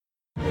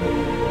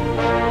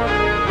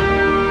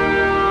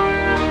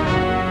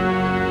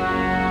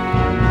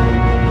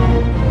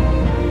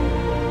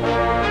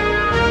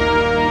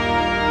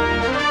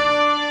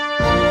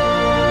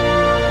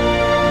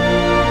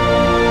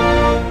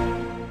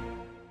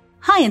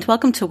Hi, and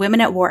welcome to Women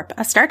at Warp,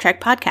 a Star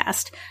Trek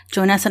podcast.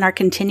 Join us in our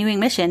continuing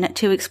mission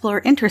to explore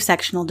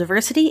intersectional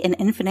diversity in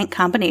infinite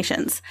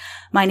combinations.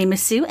 My name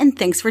is Sue, and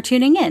thanks for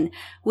tuning in.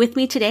 With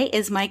me today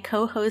is my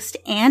co-host,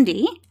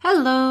 Andy.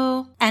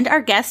 Hello. And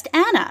our guest,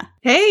 Anna.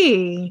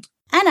 Hey.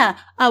 Anna,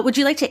 would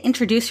you like to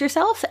introduce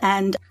yourself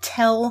and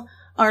tell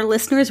our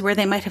listeners where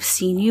they might have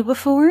seen you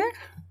before?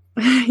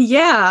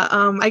 Yeah,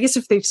 I guess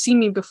if they've seen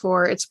me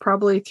before, it's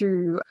probably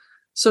through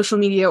social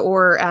media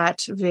or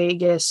at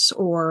Vegas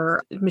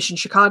or Mission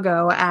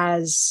Chicago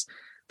as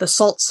the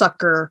Salt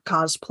Sucker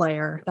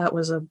cosplayer. That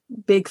was a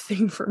big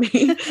thing for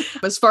me.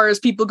 As far as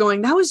people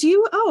going, that was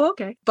you? Oh,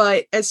 okay.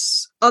 But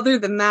other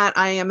than that,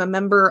 I am a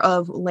member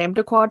of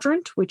Lambda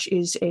Quadrant, which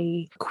is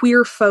a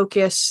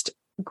queer-focused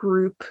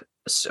group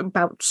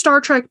about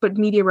Star Trek, but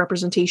media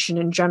representation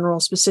in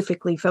general,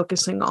 specifically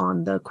focusing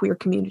on the queer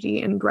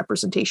community and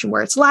representation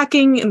where it's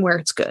lacking and where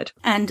it's good.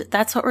 And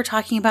that's what we're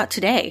talking about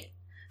today.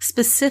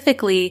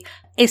 Specifically,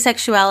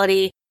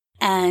 asexuality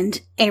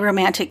and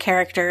aromantic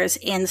characters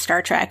in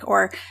Star Trek,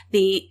 or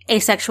the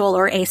asexual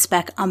or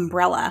Aspec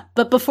umbrella.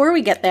 But before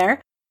we get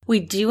there, we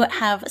do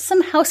have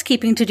some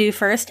housekeeping to do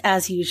first,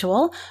 as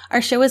usual.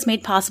 Our show is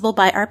made possible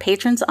by our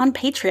patrons on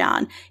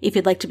Patreon. If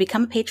you'd like to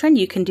become a patron,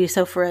 you can do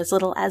so for as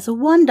little as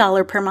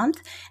 $1 per month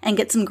and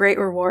get some great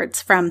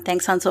rewards, from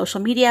thanks on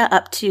social media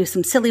up to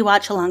some silly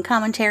watch-along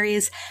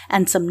commentaries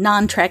and some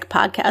non-Trek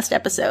podcast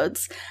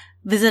episodes.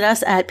 Visit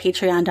us at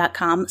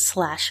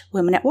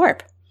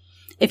patreon.com/womenatwarp.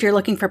 If you're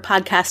looking for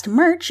podcast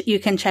merch, you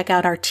can check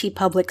out our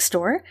TeePublic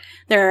store.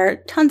 There are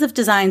tons of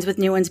designs with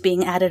new ones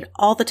being added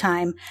all the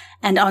time,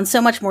 and on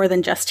so much more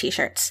than just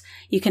t-shirts.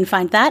 You can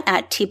find that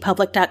at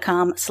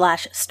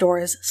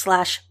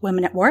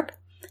teepublic.com/stores/womenatwarp.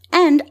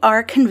 And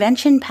our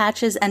convention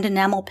patches and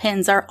enamel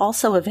pins are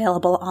also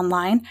available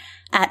online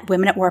at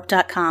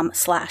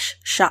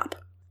womenatwarp.com/shop.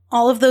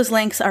 All of those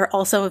links are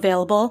also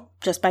available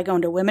just by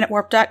going to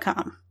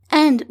womenatwarp.com.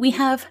 And we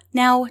have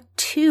now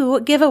 2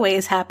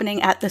 giveaways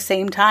happening at the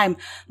same time.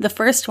 The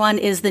first one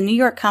is the New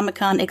York Comic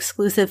Con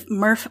exclusive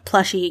Murph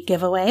plushie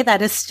giveaway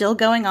that is still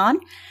going on.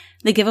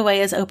 The giveaway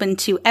is open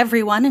to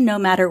everyone, no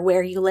matter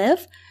where you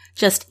live.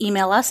 Just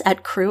email us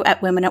at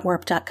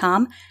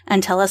crew@womenatwarp.com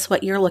and tell us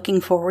what you're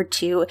looking forward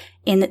to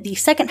in the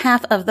second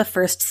half of the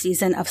first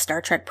season of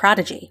Star Trek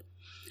Prodigy.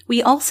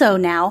 We also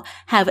now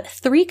have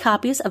 3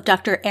 copies of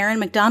Dr. Aaron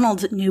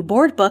McDonald's new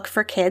board book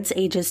for kids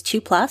ages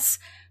 2+,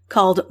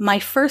 called My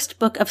First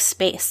Book of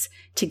Space,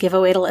 to give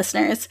away to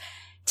listeners.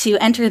 To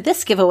enter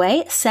this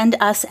giveaway, send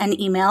us an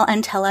email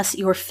and tell us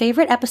your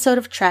favorite episode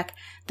of Trek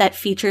that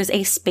features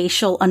a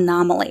spatial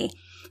anomaly.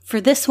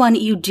 For this one,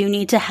 you do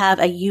need to have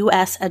a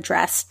U.S.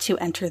 address to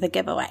enter the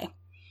giveaway.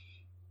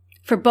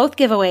 For both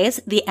giveaways,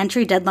 the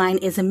entry deadline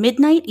is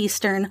midnight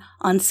Eastern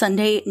on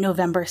Sunday,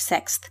 November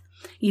 6th.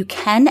 You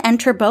can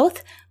enter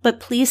both, but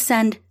please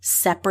send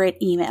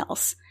separate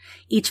emails.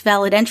 Each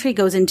valid entry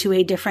goes into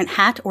a different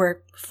hat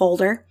or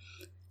folder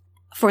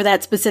for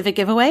that specific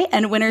giveaway,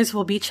 and winners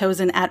will be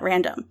chosen at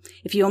random.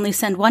 If you only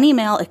send one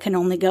email, it can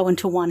only go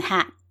into one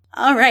hat.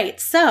 All right,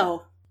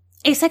 so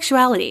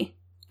asexuality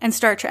and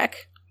Star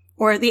Trek,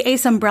 or the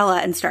ace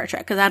umbrella in Star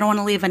Trek, because I don't want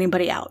to leave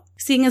anybody out.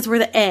 Seeing as we're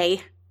the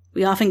A,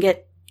 we often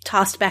get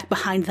tossed back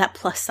behind that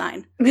plus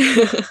sign.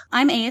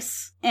 I'm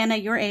ace. Anna,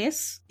 you're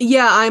ace?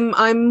 Yeah,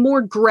 I'm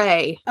more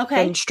gray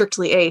than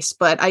strictly ace,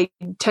 but I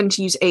tend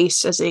to use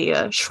ace as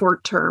a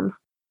short term,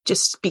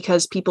 just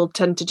because people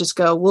tend to just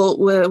go, well,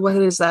 what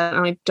is that?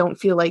 And I don't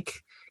feel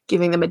like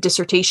giving them a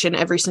dissertation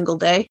every single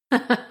day.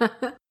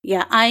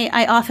 Yeah,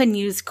 I often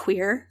use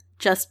queer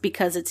just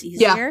because it's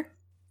easier.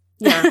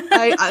 Yeah.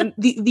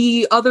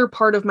 The other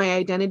part of my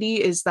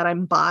identity is that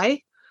I'm bi.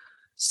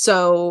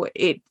 So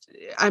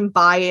I'm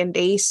bi and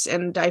ace,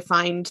 and I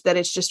find that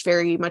it's just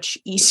very much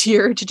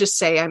easier to just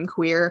say I'm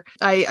queer.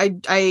 I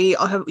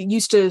have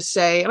used to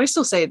say, and I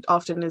still say it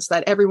often, is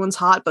that everyone's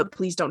hot, but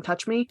please don't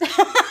touch me.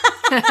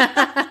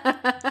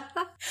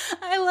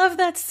 I love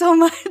that so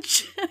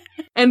much.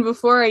 And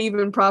before I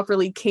even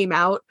properly came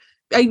out,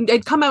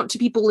 I'd come out to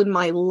people in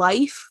my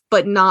life,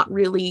 but not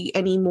really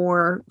any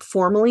more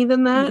formally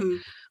than that. Mm-hmm.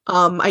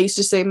 I used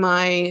to say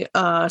my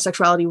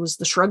sexuality was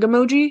the shrug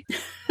emoji.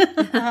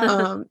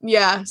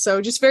 Yeah,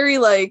 so just very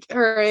like, all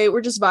right,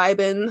 we're just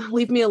vibing,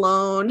 leave me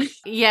alone.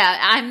 Yeah,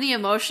 I'm the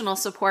emotional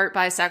support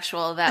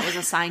bisexual that was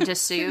assigned to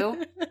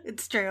Sue.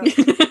 It's true.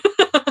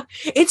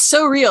 It's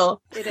so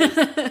real. It is.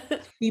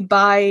 The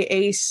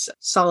bi-ace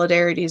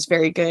solidarity is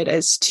very good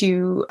as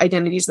 2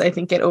 identities that I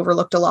think get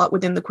overlooked a lot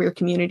within the queer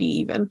community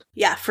even.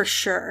 Yeah, for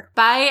sure.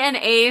 Bi and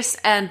ace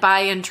and bi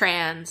and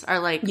trans are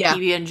like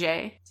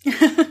PB&J.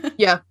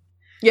 Yeah.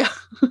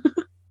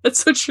 That's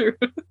so true.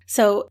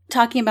 So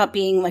talking about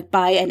being like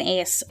bi and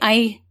ace,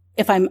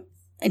 if I'm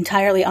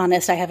entirely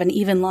honest, I have an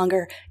even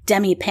longer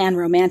demi-pan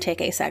romantic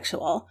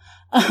asexual.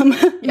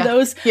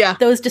 Those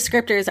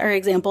descriptors are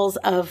examples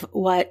of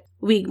what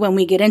when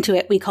we get into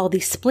it, we call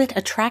the split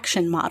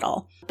attraction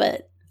model.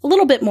 But a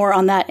little bit more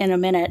on that in a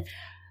minute,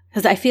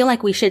 because I feel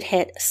like we should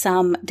hit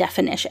some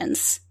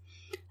definitions.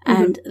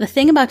 And the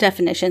thing about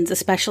definitions,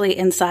 especially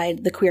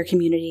inside the queer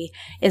community,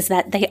 is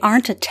that they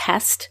aren't a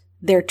test,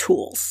 they're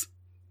tools.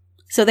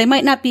 So they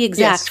might not be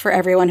exact for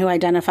everyone who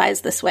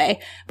identifies this way,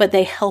 but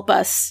they help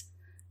us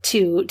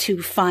to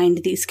find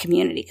these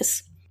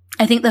communities.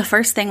 I think the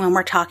first thing when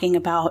we're talking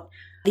about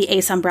the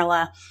ace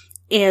umbrella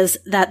is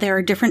that there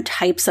are different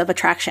types of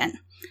attraction.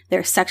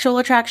 There's sexual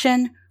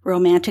attraction,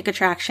 romantic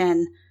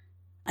attraction,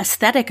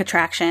 aesthetic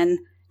attraction,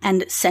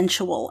 and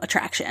sensual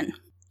attraction.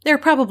 There are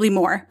probably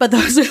more, but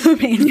those are the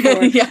main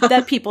four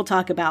that people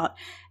talk about.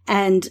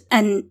 And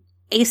an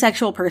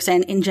asexual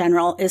person in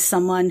general is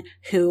someone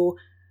who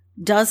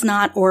does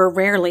not or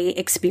rarely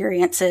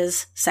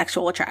experiences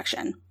sexual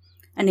attraction.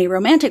 And a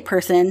romantic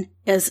person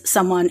is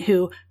someone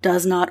who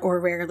does not or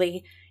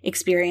rarely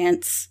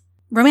experience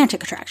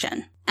romantic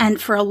attraction.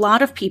 And for a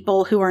lot of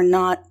people who are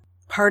not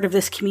part of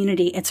this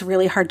community, it's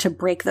really hard to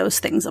break those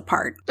things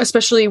apart.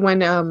 Especially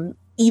when,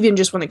 even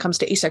just when it comes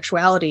to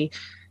asexuality,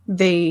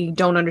 they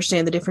don't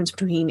understand the difference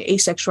between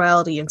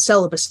asexuality and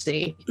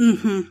celibacy,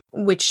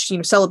 which,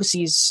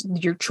 celibacy is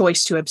your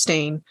choice to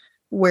abstain,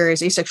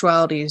 whereas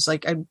asexuality is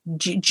like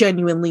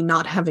genuinely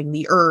not having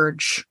the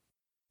urge.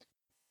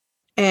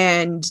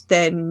 And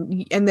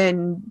then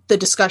the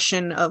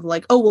discussion of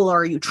like, oh, well,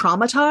 are you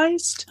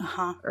traumatized?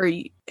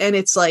 And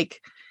it's like,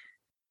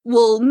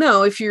 well,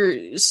 no, if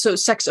you're so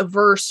sex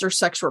averse or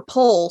sex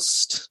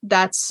repulsed,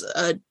 that's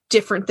a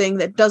different thing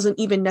that doesn't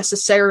even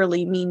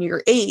necessarily mean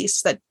you're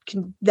ace. That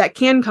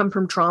can come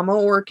from trauma,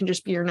 or it can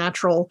just be your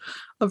natural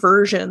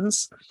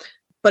aversions.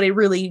 But it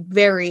really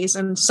varies.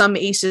 And some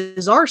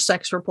aces are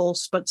sex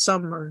repulsed, but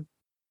some are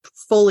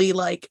fully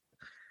like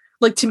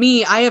to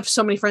me, I have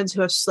so many friends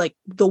who have like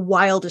the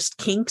wildest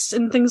kinks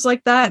and things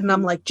like that. And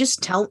I'm like,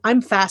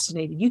 I'm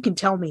fascinated. You can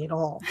tell me it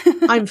all.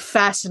 I'm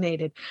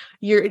fascinated.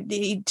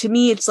 To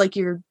me, it's like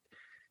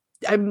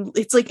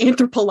it's like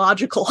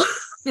anthropological.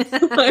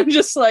 I'm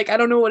just like, I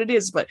don't know what it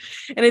is, but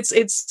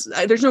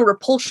there's no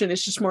repulsion.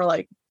 It's just more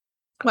like,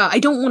 wow, I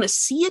don't want to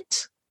see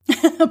it,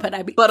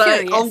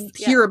 I'll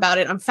hear about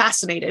it. I'm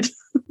fascinated.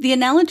 The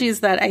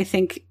analogies that I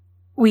think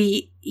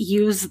we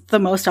use the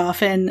most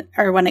often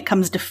are when it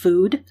comes to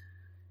food.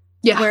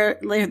 Yeah. Where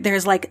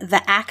there's like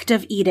the act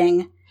of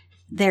eating,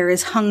 there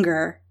is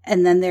hunger,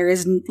 and then there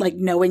is like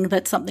knowing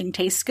that something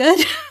tastes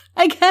good,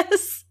 I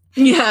guess.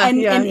 Yeah.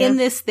 And in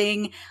this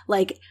thing,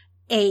 like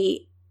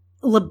a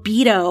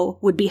libido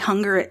would be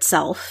hunger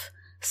itself.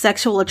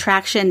 Sexual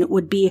attraction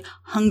would be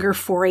hunger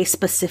for a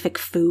specific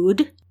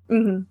food.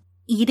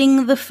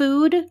 Eating the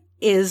food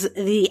is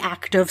the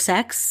act of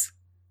sex.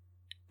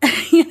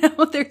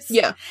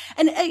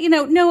 And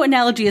no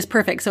analogy is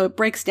perfect, so it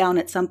breaks down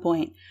at some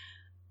point.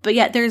 But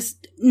yet there's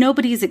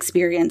nobody's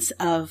experience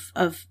of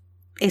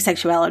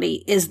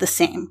asexuality is the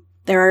same.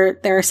 There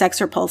are sex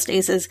repulsed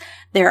aces.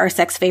 There are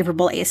sex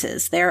favorable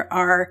aces.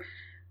 But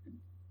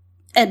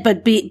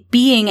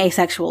being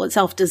asexual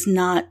itself does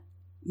not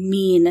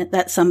mean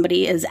that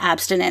somebody is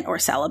abstinent or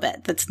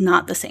celibate. That's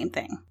not the same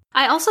thing.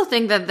 I also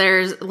think that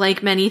there's,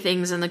 like many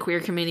things in the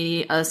queer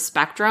community, a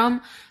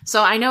spectrum.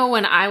 So I know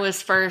when I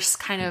was first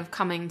kind of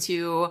coming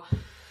to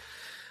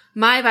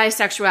my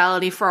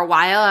bisexuality, for a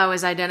while, I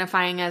was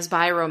identifying as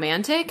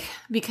biromantic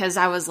because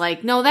I was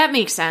like, no, that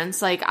makes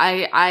sense. Like,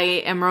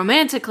 I am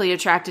romantically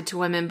attracted to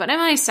women, but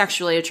am I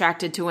sexually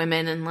attracted to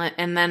women?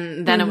 And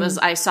then it was,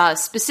 I saw a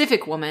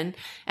specific woman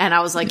and I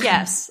was like,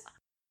 yes.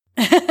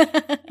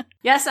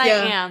 Yes, I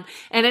am.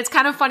 And it's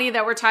kind of funny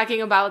that we're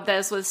talking about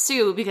this with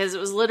Sue because it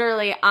was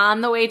literally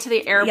on the way to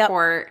the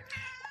airport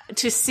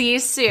to see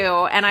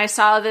Sue, and I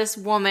saw this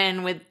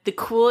woman with the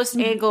coolest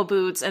ankle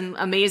boots and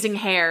amazing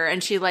hair,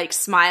 and she like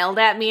smiled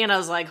at me, and I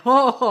was like,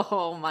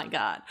 oh my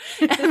God.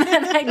 And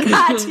then I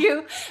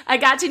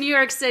got to New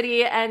York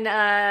City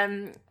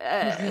and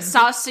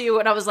saw Sue,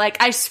 and I was like,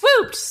 I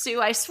swooped, Sue,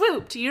 I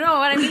swooped. You know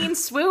what I mean?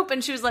 Swoop.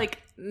 And she was like,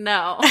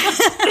 no.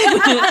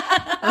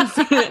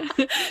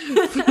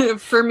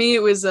 For me,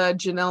 it was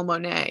Janelle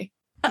Monáe.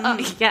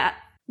 Yeah.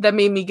 That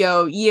made me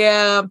go,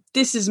 yeah,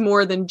 this is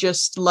more than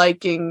just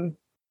liking...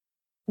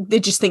 They're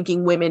just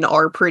thinking women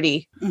are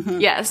pretty.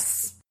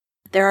 Yes.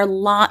 There are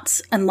lots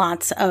and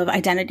lots of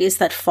identities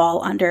that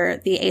fall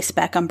under the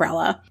Aspec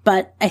umbrella,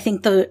 but I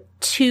think the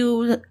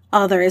two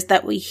others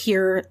that we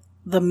hear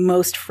the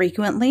most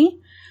frequently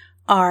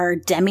are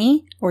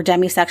demi or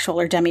demisexual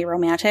or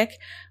demi-romantic,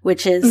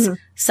 which is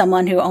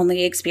someone who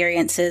only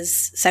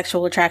experiences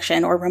sexual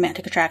attraction or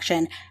romantic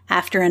attraction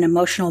after an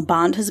emotional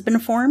bond has been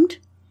formed.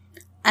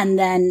 And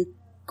then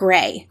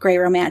gray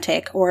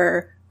romantic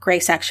or gray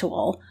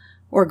sexual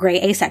or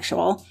gray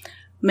asexual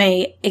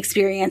may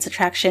experience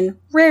attraction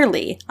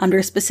rarely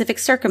under specific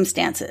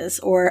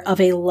circumstances or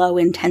of a low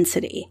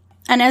intensity.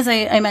 And as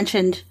I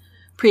mentioned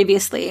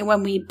previously,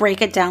 when we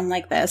break it down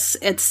like this,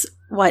 it's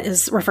what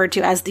is referred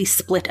to as the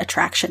split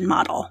attraction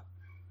model,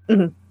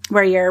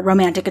 where your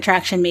romantic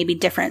attraction may be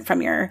different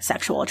from your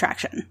sexual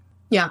attraction.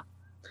 Yeah.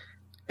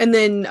 And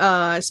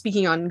then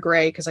speaking on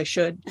gray, because I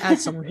should add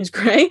someone who's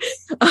gray,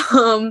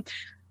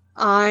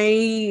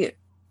 I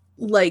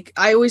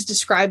always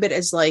describe it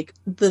as like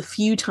the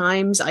few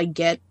times I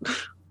get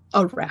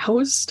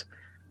aroused,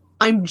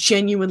 I'm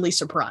genuinely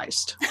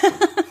surprised.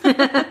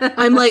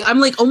 I'm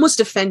like almost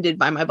offended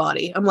by my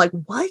body. I'm like,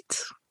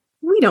 what?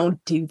 We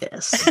don't do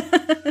this.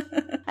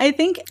 I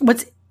think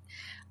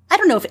I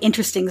don't know if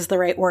interesting is the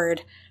right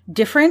word,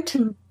 different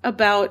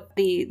about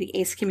the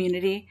ACE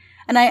community.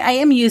 And I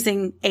am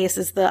using ACE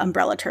as the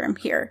umbrella term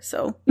here.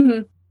 So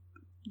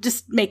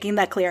just making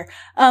that clear,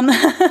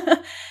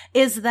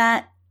 is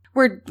that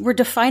we're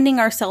defining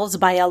ourselves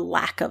by a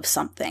lack of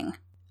something,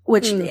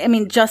 which, I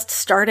mean, just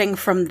starting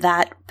from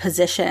that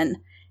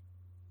position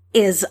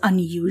is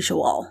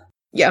unusual.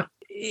 Yeah.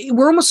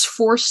 We're almost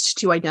forced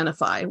to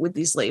identify with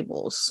these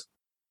labels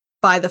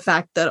by the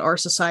fact that our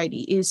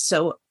society is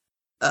so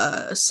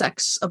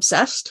sex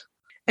obsessed.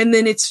 And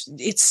then it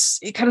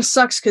kind of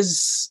sucks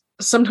because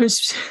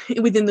sometimes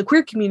within the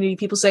queer community,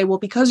 people say, well,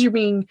 because you're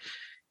being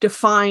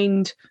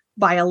defined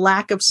by a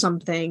lack of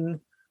something,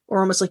 or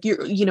almost like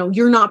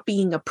you're not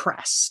being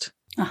oppressed.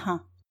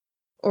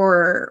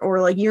 Or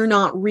like you're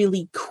not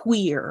really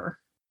queer.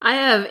 I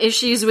have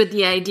issues with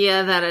the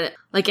idea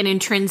that an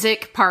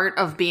intrinsic part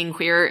of being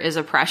queer is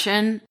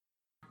oppression.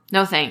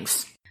 No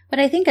thanks. But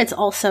I think it's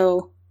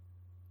also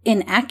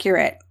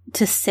inaccurate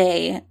to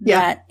say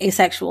that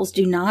asexuals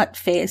do not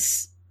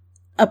face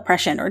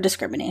oppression or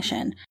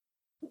discrimination.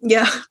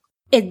 Yeah.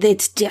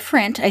 It's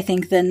different, I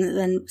think,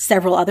 than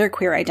several other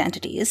queer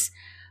identities,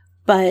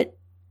 but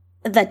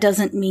that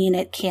doesn't mean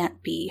it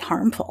can't be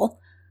harmful.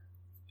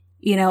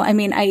 You know, I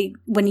mean,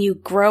 when you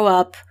grow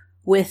up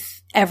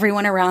with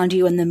everyone around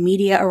you and the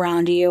media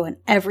around you and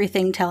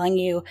everything telling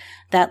you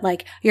that,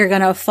 like, you're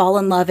going to fall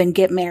in love and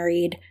get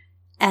married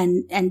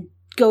and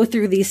go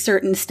through these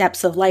certain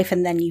steps of life,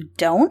 and then you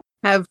don't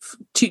have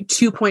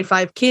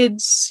 2.5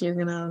 kids, you're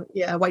going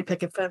to, white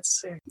picket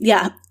fence.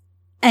 Yeah.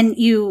 And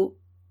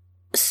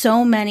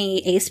so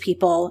many ACE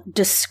people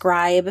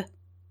describe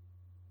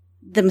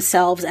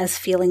themselves as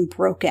feeling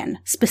broken,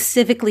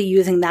 specifically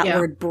using that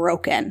word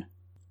broken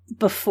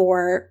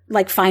before,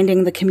 like,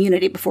 finding the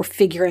community, before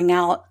figuring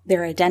out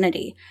their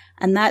identity.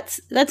 And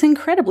that's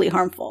incredibly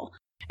harmful.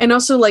 And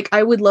also, like,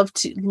 I would love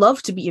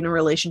to be in a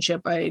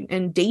relationship,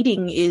 and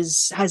dating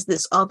has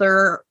this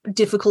other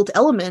difficult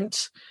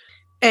element.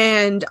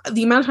 And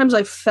the amount of times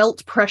I've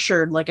felt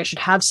pressured, like I should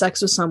have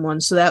sex with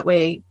someone so that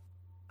way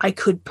I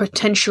could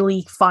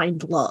potentially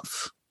find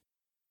love,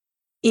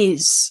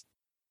 is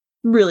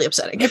really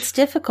upsetting. It's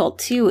difficult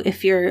too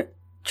if you're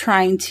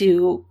trying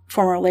to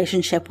form a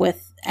relationship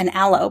with an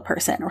allo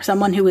person or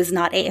someone who is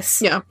not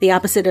ACE. Yeah. The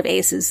opposite of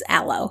ACE is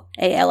allo,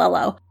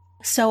 ALLO.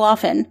 So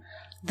often,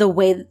 the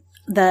way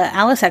the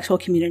allosexual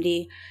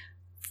community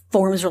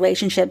forms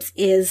relationships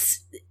is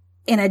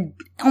in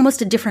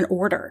almost a different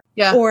order.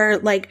 Yeah. Or,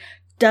 like,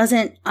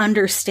 doesn't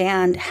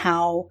understand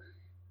how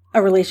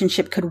a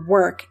relationship could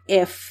work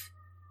if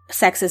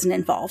sex isn't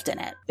involved in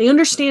it. They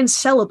understand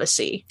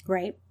celibacy.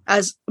 Right.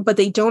 But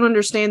they don't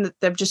understand that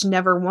they've just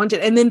never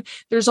wanted. And then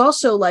there's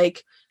also,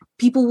 like,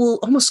 people will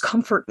almost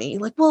comfort me.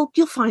 Like, well,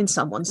 you'll find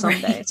someone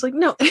someday. Right. It's like,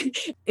 no,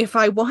 if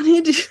I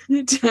wanted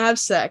to have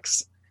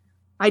sex,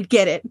 I'd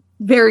get it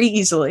very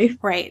easily.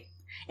 Right.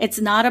 It's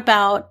not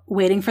about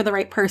waiting for the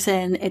right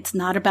person. It's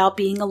not about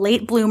being a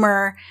late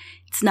bloomer.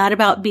 It's not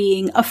about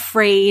being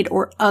afraid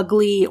or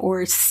ugly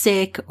or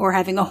sick or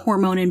having a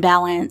hormone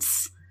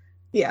imbalance.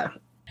 Yeah.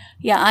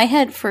 Yeah, I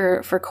had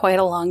for quite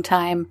a long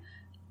time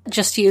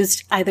just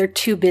used either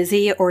too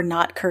busy or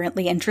not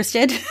currently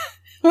interested.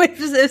 Which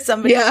is if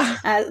somebody,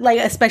 like,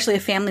 especially a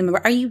family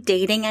member, are you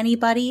dating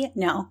anybody?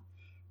 No.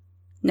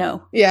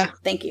 Yeah.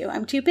 Thank you.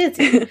 I'm too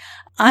busy.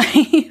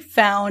 I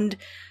found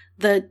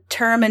the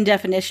term and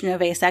definition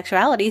of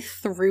asexuality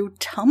through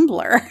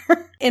Tumblr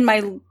in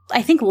my,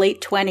 I think,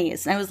 late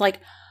 20s. And I was like,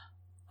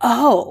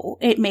 oh,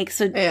 it makes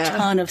a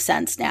ton of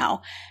sense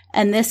now.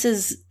 And this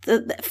is,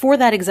 for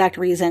that exact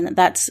reason,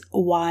 that's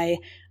why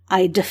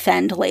I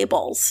defend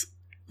labels.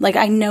 Like,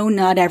 I know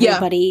not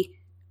everybody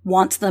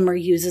wants them or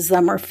uses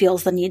them or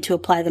feels the need to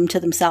apply them to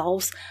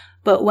themselves.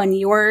 But when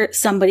you're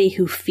somebody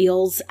who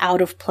feels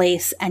out of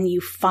place and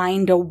you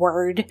find a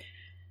word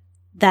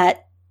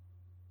that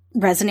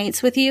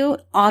resonates with you,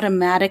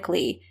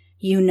 automatically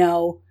you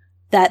know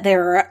that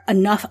there are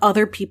enough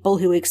other people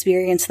who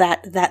experience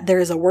that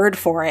there's a word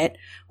for it,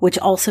 which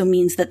also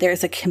means that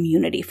there's a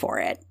community for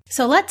it.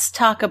 So let's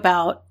talk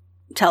about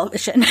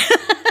television.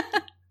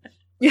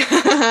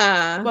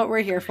 What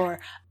we're here for.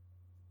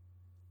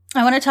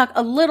 I want to talk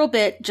a little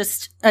bit,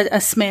 just a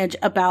smidge,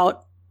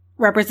 about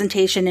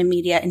representation in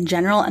media in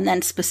general, and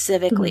then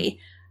specifically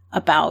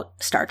about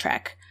Star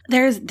Trek.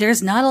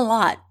 There's not a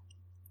lot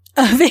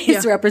of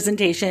its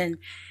representation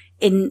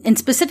in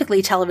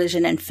specifically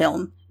television and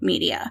film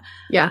media.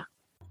 Yeah.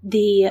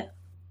 The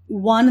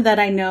one that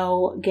I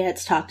know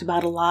gets talked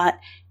about a lot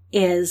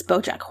is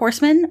BoJack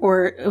Horseman,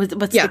 or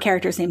what's the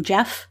character's name?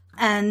 Jeff.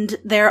 And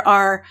there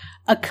are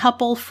a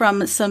couple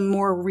from some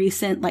more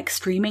recent, like,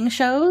 streaming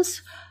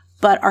shows,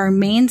 but our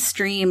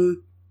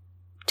mainstream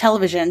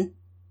television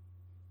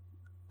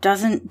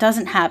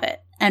doesn't have it.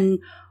 And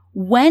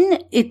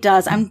when it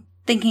does, I'm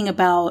thinking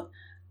about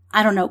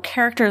I don't know,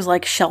 characters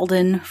like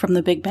Sheldon from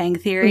The Big Bang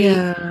Theory.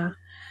 Yeah.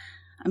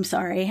 I'm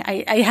sorry.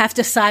 I have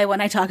to sigh when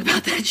I talk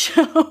about that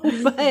show,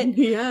 but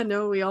yeah,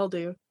 no, we all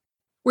do.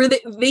 Where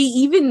they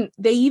even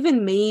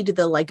made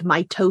the like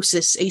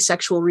mitosis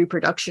asexual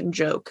reproduction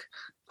joke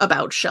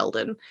about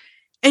Sheldon.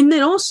 And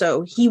then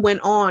also he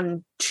went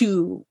on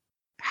to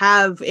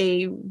have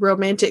a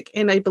romantic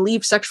and I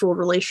believe sexual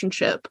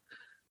relationship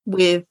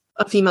with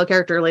a female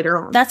character later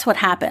on. That's what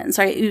happens,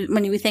 right?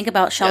 When you think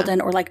about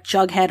Sheldon or like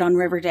Jughead on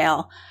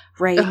Riverdale,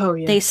 right? Oh,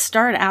 yeah. They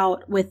start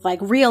out with like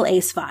real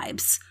ace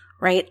vibes,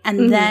 right?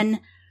 And then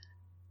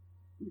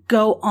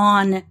go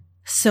on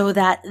so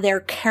that their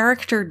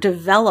character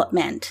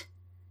development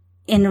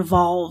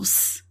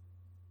involves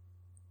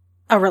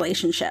a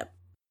relationship.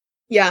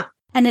 Yeah.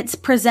 And it's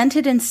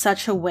presented in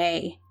such a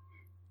way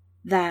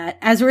that,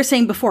 as we were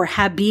saying before,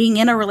 being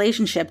in a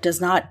relationship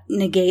does not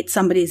negate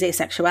somebody's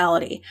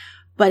asexuality,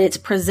 but it's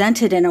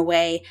presented in a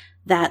way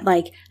that,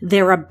 like,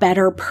 they're a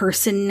better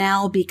person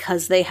now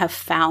because they have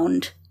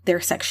found their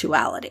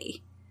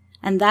sexuality.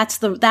 And that's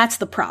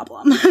the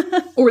problem.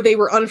 Or they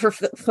were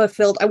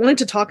unfulfilled. I wanted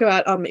to talk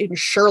about in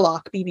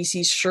Sherlock,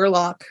 BBC's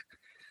Sherlock,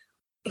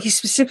 he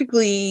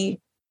specifically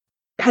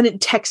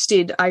hadn't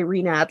texted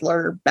Irene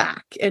Adler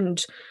back,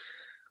 and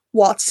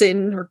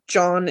Watson or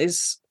John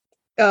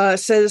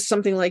says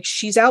something like,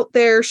 she's out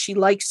there, she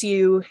likes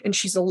you, and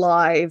she's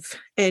alive.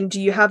 And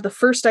do you have the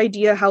first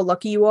idea how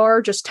lucky you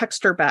are? Just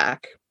text her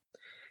back.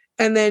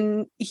 And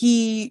then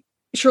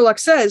Sherlock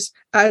says,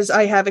 as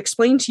I have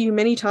explained to you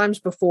many times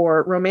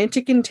before,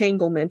 romantic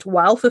entanglement,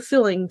 while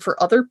fulfilling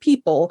for other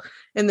people,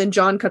 and then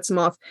John cuts him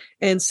off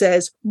and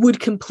says, would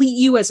complete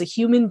you as a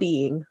human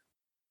being.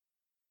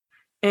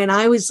 And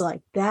I was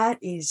like, that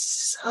is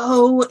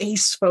so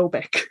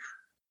ace-phobic.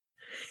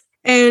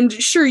 And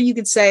sure, you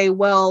could say,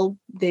 well,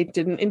 they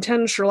didn't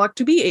intend Sherlock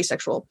to be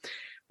asexual.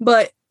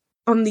 But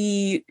on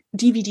the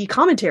DVD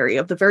commentary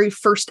of the very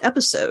first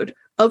episode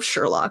of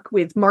Sherlock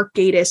with Mark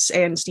Gatiss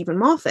and Stephen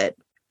Moffat,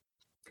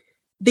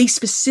 they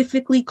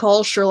specifically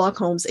call Sherlock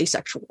Holmes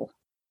asexual.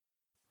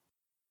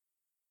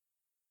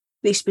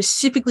 They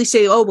specifically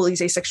say, oh, well,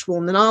 he's asexual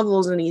in the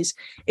novels and he's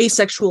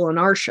asexual in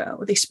our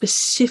show. They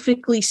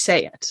specifically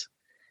say it.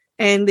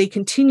 And they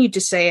continued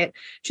to say it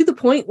to the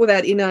point where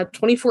that in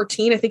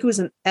 2014, I think it was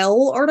an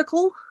Elle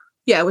article.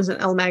 Yeah, it was an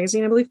Elle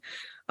magazine, I believe.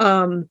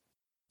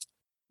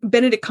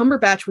 Benedict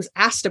Cumberbatch was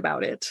asked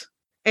about it.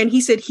 And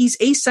he said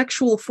he's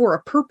asexual for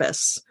a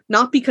purpose,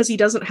 not because he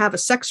doesn't have a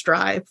sex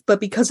drive, but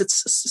because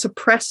it's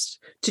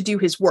suppressed to do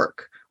his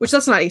work, which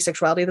that's not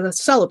asexuality,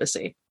 that's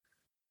celibacy.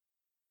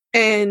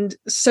 And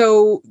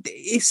so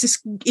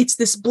it's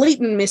this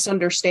blatant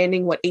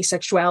misunderstanding what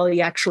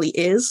asexuality actually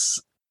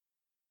is.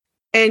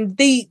 And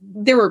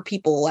there were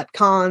people at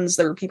cons,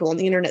 there were people on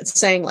the internet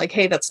saying like,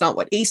 hey, that's not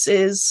what ace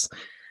is,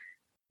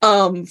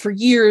 for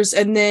years.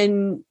 And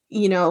then,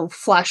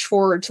 flash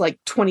forward to like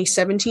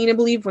 2017, I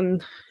believe,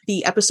 when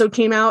the episode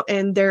came out,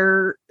 and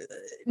they're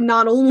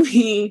not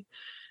only,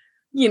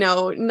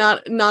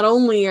 not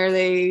only are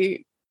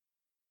they,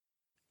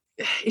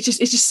 it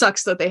just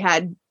sucks that they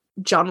had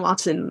John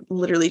Watson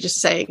literally just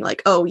saying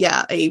like, oh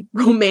yeah, a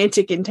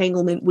romantic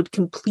entanglement would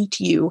complete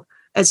you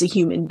as a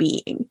human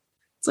being.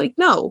 It's like,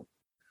 no.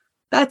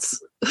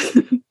 That's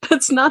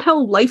not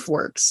how life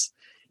works.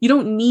 You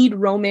don't need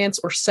romance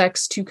or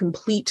sex to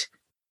complete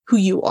who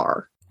you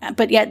are.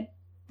 But yet,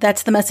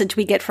 that's the message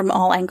we get from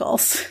all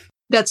angles.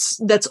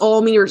 That's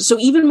all mirrors. So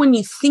even when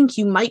you think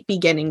you might be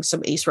getting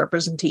some ace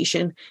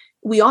representation,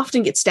 we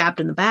often get stabbed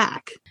in the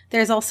back.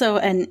 There's also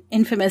an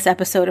infamous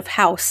episode of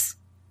House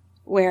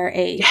where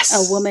a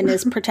woman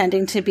is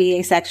pretending to be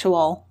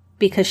asexual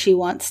because she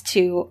wants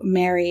to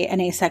marry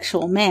an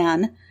asexual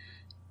man.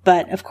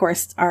 But, of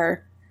course,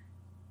 our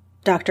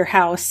Dr.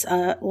 House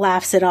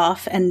laughs it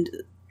off and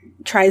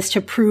tries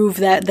to prove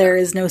that there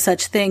is no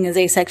such thing as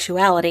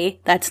asexuality.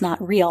 That's not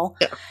real.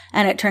 Yeah.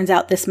 And it turns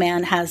out this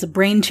man has a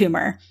brain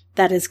tumor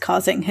that is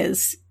causing,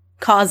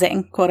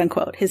 quote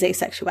unquote, his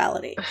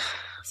asexuality.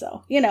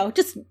 So,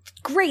 just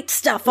great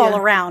stuff all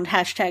around.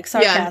 Hashtag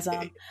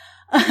sarcasm.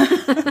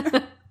 Yeah.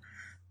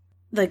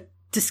 The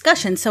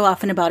discussion so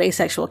often about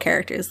asexual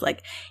characters,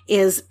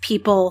 is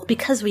people,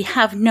 because we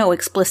have no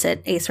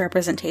explicit ace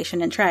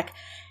representation in Trek,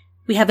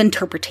 we have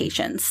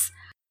interpretations.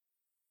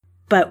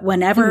 But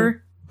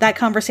whenever that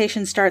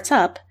conversation starts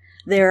up,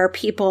 there are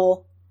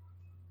people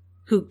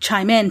who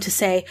chime in to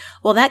say,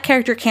 well, that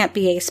character can't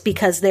be ace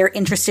because they're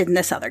interested in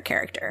this other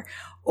character,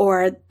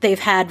 or they've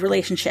had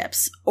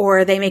relationships,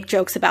 or they make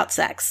jokes about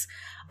sex.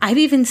 I've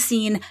even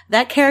seen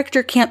that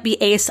character can't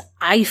be ace,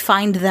 I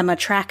find them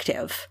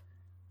attractive.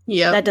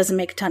 Yeah, that doesn't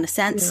make a ton of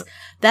sense. Yep.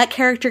 That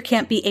character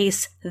can't be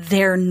ace,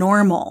 they're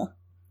normal.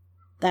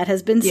 That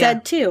has been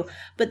said too,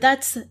 but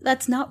that's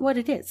not what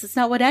it is. It's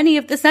not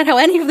how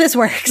any of this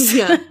works.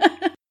 Yeah.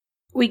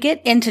 We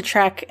get into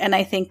Trek, and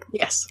I think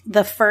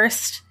the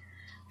first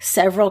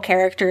several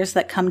characters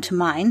that come to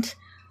mind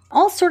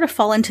all sort of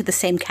fall into the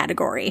same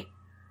category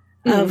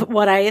of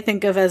what I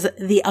think of as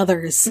the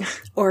others,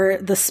 or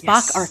the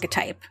Spock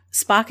archetype.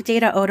 Spock,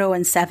 Data, Odo,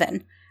 and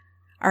Seven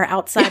our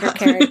outsider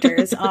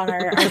characters on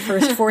our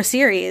first 4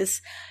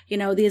 series. You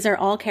know, these are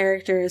all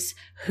characters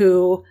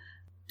who,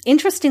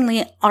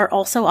 interestingly, are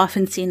also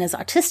often seen as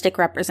autistic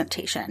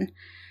representation.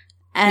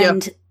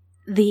 And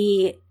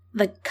the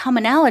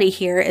commonality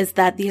here is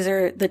that these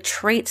are the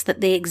traits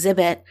that they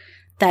exhibit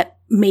that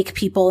make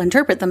people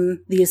interpret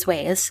them these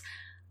ways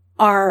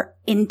are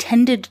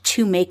intended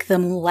to make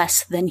them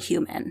less than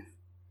human,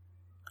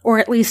 or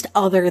at least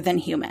other than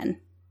human.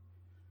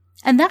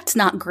 And that's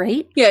not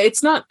great. Yeah,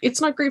 it's not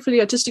great for the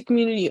autistic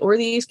community or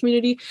the ace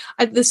community.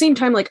 At the same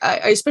time, like,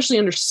 I especially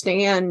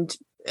understand,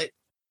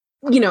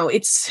 you know,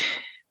 it's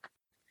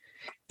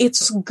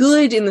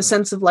good in the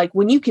sense of, like,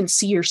 when you can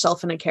see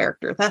yourself in a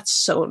character, that's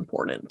so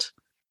important.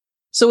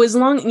 So as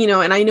long, you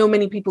know, and I know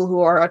many people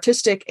who are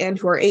autistic and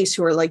who are ace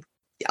who are like,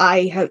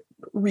 I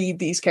read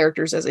these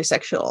characters as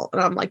asexual,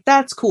 and I'm like,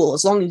 that's cool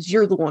as long as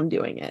you're the one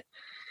doing it.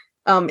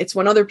 It's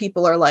when other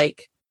people are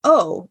like,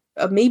 oh,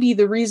 maybe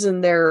the reason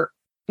they're,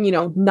 you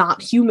know,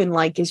 not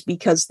human-like is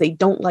because they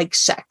don't like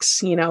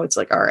sex. You know, it's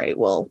like, all right,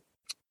 well,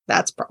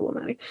 that's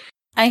problematic.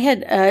 I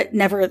had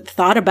never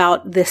thought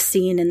about this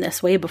scene in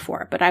this way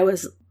before, but I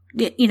was,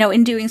 you know,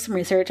 in doing some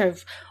research,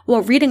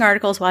 reading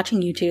articles,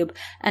 watching YouTube,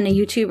 and a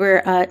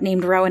YouTuber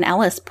named Rowan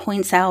Ellis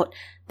points out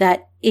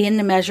that in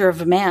A Measure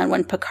of a Man,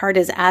 when Picard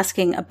is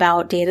asking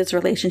about Data's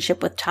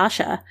relationship with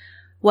Tasha,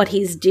 what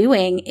he's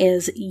doing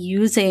is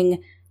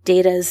using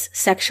Data's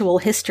sexual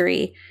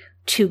history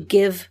to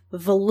give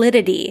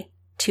validity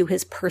to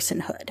his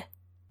personhood.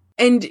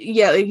 And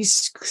yeah,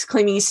 he's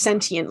claiming he's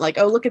sentient, like,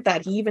 oh, look at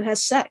that, he even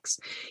has sex.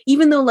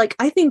 Even though, like,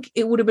 I think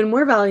it would have been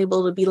more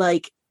valuable to be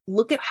like,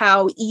 look at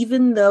how,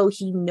 even though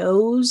he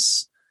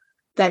knows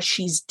that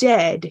she's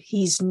dead,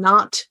 he's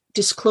not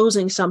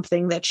disclosing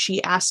something that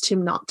she asked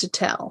him not to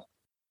tell.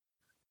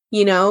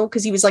 You know,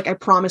 because he was like, I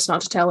promise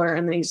not to tell her.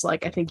 And then he's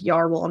like, I think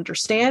Yar will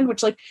understand,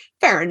 which, like,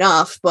 fair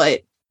enough.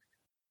 But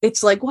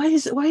it's like, why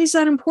is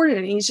that important?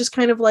 And he's just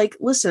kind of like,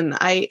 listen,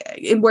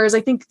 whereas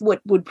I think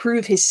what would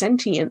prove his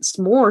sentience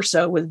more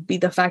so would be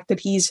the fact that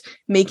he's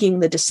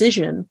making the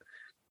decision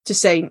to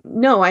say,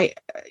 no,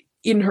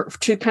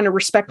 to kind of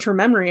respect her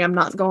memory, I'm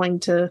not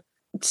going to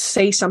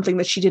say something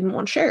that she didn't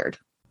want shared.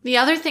 The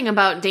other thing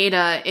about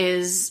Data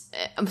is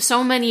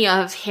so many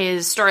of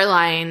his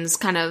storylines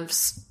kind of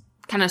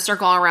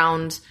circle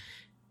around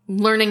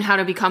learning how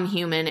to become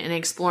human and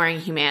exploring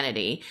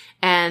humanity.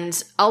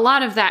 And a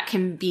lot of that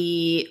can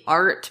be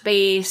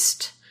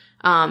art-based,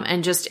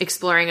 and just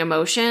exploring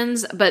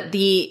emotions. But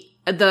the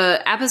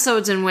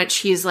episodes in which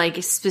he's,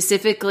 like,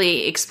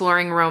 specifically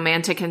exploring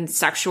romantic and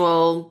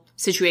sexual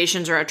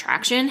situations or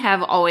attraction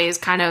have always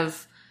kind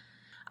of,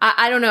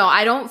 I don't know,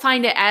 I don't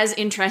find it as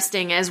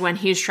interesting as when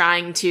he's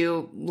trying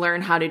to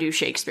learn how to do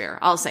Shakespeare.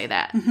 I'll say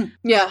that. Mm-hmm.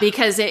 Yeah.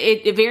 Because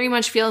it very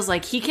much feels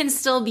like he can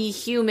still be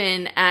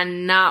human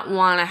and not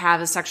want to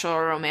have a sexual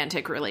or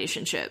romantic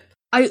relationship.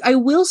 I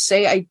will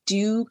say I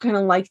do kind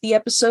of like the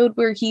episode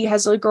where he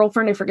has a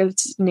girlfriend. I forget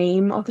its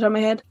name off the top of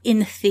my head.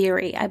 In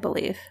Theory, I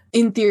believe.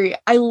 In Theory.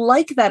 I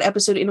like that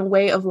episode in a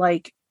way of,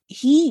 like,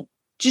 he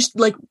just,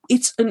 like,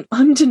 it's an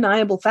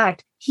undeniable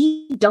fact.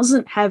 He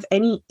doesn't have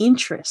any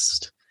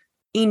interest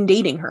in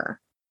dating her.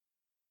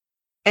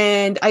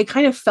 And I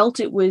kind of felt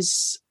it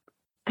was,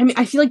 I mean,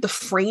 I feel like the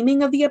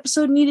framing of the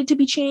episode needed to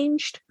be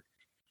changed.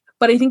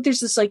 But I think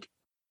there's this, like,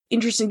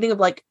 interesting thing of,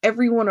 like,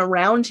 everyone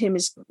around him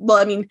is, well,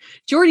 I mean,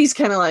 Geordi's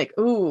kind of like,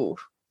 ooh,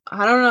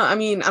 I don't know. I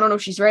mean, I don't know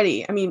if she's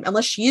ready. I mean,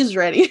 unless she is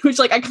ready, which,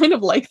 like, I kind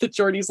of like that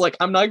Geordi's like,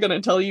 I'm not going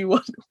to tell you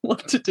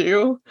what to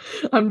do.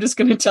 I'm just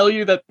going to tell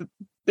you that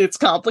it's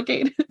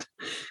complicated.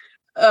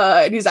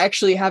 And he's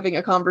actually having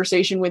a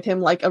conversation with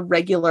him like a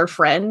regular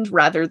friend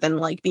rather than,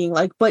 like, being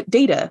like, but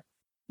Data,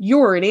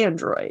 you're an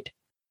android.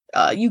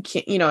 You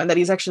can't, you know, and that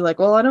he's actually like,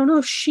 well, I don't know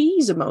if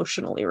she's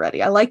emotionally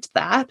ready. I liked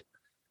that.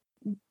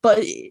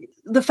 But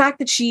the fact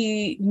that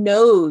she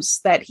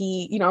knows that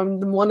he, you know,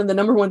 one of the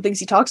number one things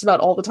he talks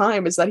about all the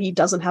time is that he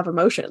doesn't have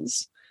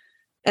emotions.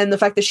 And the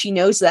fact that she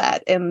knows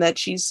that, and that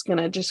she's going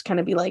to just kind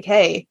of be like,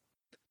 hey,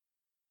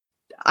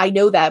 I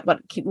know that, but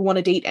want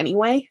to date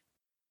anyway.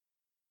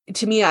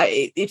 To me,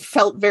 it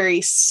felt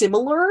very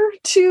similar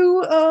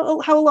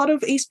to how a lot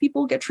of ace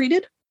people get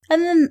treated.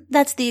 And then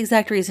that's the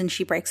exact reason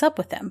she breaks up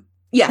with him.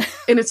 Yeah.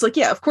 And it's like,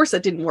 yeah, of course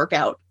that didn't work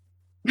out.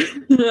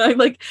 I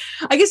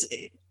guess,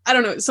 I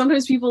don't know.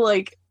 Sometimes people,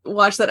 like,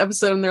 watch that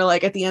episode and they're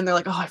like, at the end, they're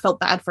like, oh, I felt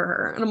bad for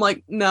her. And I'm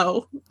like,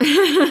 no.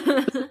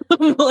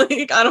 I'm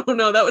like, I don't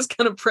know. That was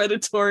kind of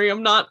predatory.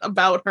 I'm not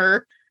about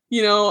her.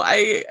 You know,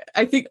 I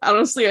think,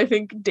 honestly, I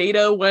think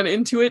Data went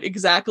into it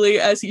exactly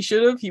as he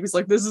should have. He was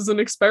like, this is an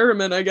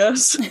experiment, I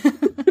guess.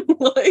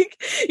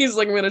 Like, he's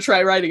like, I'm going to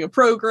try writing a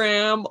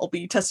program. I'll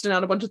be testing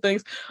out a bunch of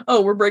things.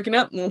 Oh, we're breaking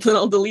up. Well, then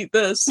I'll delete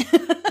this.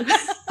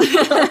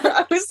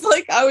 I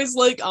was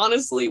like,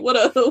 honestly, what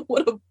a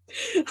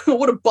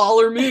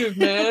baller move,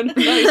 man.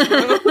 Nice,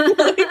 bro.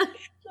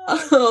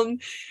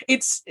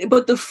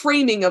 But the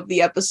framing of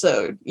the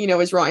episode, you know,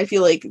 is wrong. I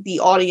feel like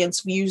the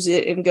audience views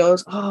it and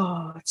goes,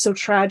 oh, it's so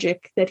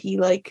tragic that he,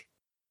 like,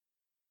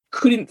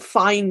 couldn't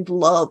find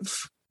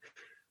love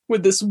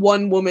with this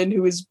one woman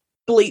who is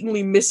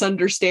blatantly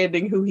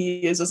misunderstanding who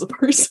he is as a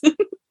person.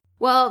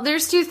 Well,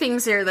 there's two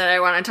things here that I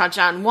want to touch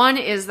on. One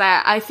is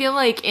that I feel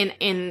like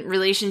in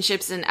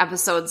relationships and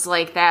episodes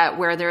like that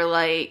where they're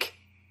like,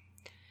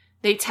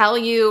 they tell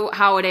you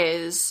how it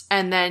is,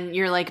 and then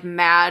you're like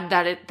mad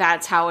that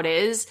that's how it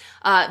is.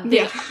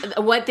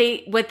 What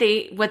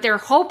they're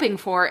hoping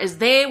for is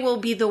they will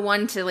be the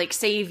one to like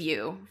save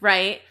you,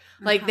 right?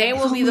 Like they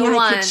will be the one.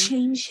 I could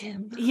change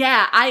him.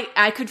 Yeah,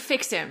 I could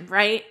fix him,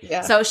 right?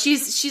 Yeah. So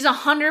she's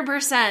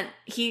 100%.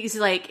 He's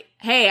like,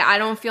 hey, I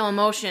don't feel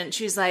emotion.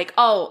 She's like,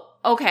 oh,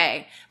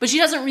 okay, but she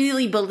doesn't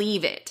really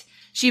believe it.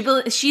 She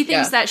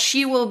thinks that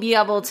she will be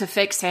able to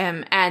fix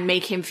him and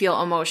make him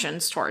feel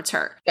emotions towards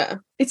her. Yeah,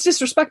 it's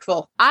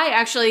disrespectful. I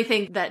actually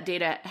think that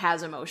Data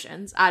has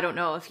emotions. I don't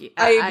know if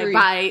I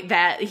buy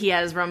that he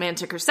has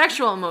romantic or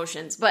sexual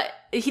emotions, but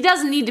he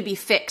doesn't need to be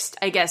fixed,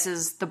 I guess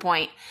is the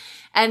point.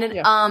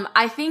 And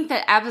I think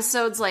that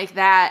episodes like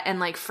that and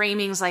like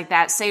framings like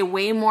that say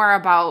way more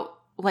about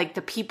like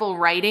the people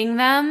writing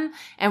them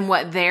and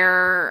what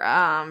their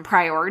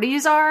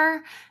priorities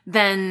are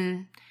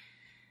than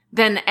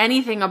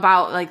anything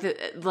about like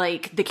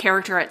the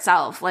character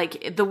itself.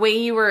 Like the way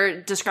you were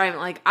describing,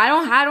 like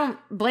I don't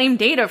blame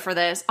Data for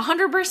this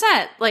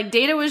 100%. Like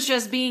Data was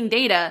just being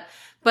Data,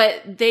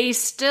 but they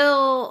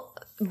still,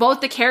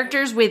 both the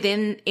characters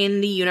in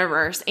the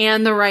universe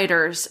and the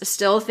writers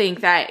still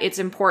think that it's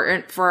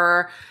important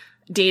for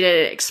Data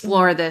to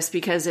explore this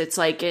because it's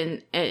like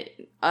an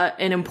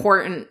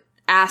important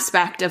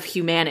aspect of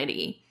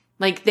humanity.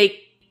 Like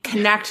they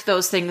connect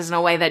those things in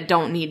a way that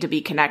don't need to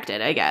be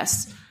connected, I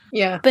guess.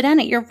 Yeah. But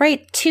Anna, you're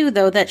right too,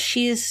 though, that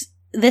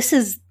this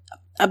is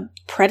a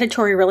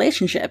predatory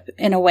relationship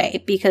in a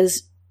way,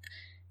 because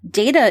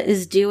Data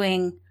is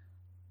doing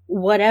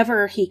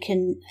whatever he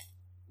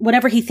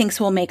thinks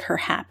will make her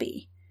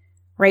happy,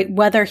 right?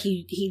 Whether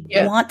he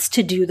wants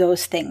to do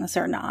those things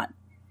or not.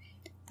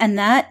 And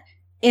that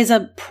is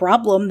a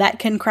problem that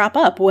can crop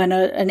up when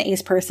an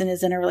ace person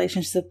is in a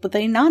relationship with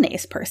a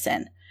non-ace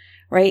person,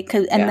 right?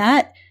 And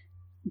that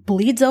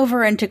bleeds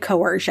over into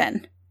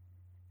coercion.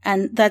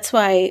 And that's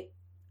why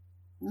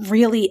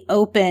really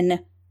open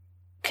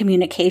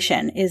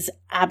communication is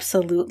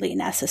absolutely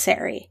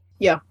necessary.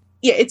 Yeah.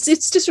 Yeah,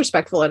 it's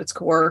disrespectful at its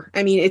core.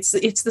 I mean, it's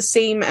the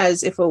same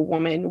as if a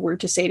woman were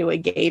to say to a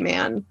gay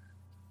man,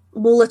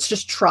 well, let's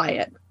just try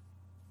it.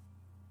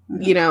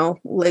 Mm-hmm. You know,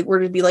 like we're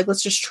to be like,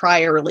 let's just try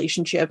a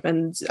relationship.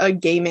 And a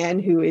gay man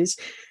who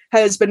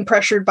has been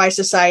pressured by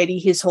society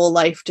his whole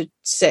life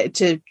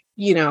to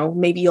you know,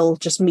 maybe you'll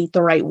just meet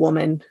the right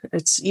woman.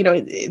 It's, you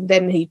know,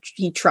 then he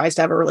tries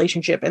to have a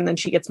relationship and then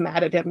she gets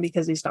mad at him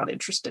because he's not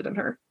interested in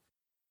her.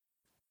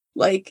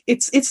 Like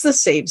it's the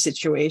same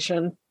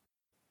situation.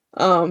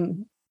 Honestly,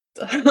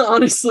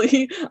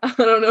 I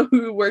don't know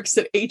who works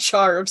at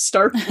HR of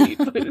Starfleet,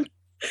 but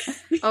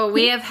oh,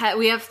 we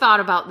have thought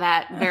about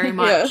that very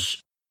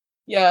much.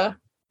 Yeah.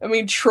 I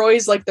mean,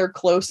 Troy's like their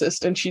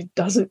closest and she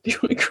doesn't do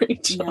a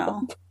great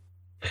job.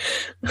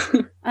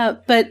 No.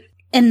 But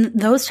in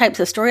those types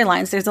of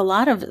storylines, there's a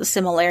lot of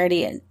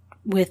similarity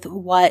with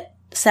what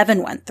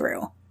Seven went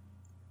through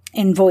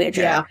in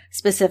Voyager,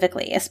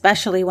 specifically,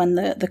 especially when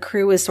the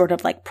crew is sort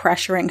of like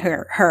pressuring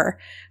her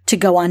to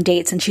go on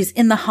dates, and she's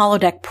in the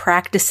holodeck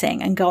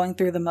practicing and going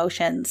through the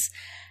motions.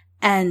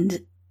 And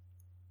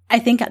I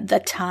think at the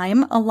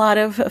time, a lot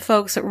of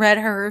folks read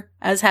her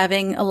as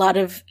having a lot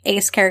of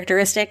ace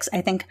characteristics.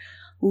 I think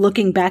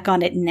looking back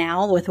on it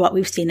now with what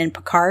we've seen in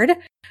Picard,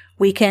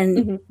 we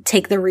can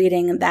take the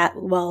reading that,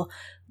 well,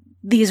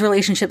 these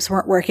relationships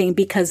weren't working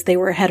because they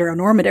were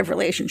heteronormative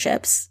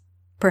relationships,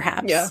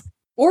 perhaps. Yeah.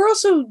 Or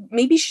also,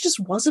 maybe she just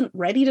wasn't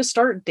ready to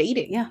start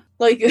dating. Yeah.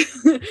 Like,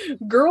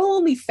 girl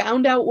only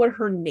found out what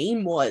her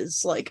name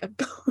was, like,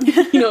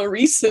 you know,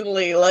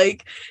 recently.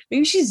 Like,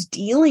 maybe she's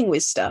dealing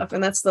with stuff.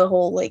 And that's the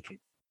whole, like,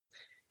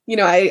 you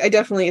know, I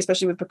definitely,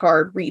 especially with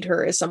Picard, read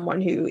her as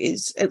someone who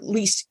is, at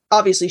least,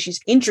 obviously,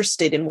 she's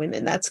interested in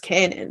women. That's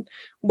canon.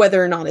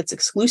 Whether or not it's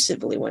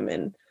exclusively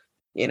women,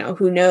 you know,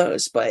 who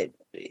knows? But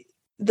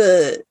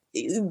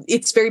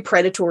it's very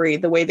predatory,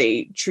 the way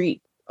they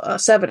treat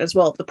Seven as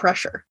well, the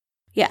pressure.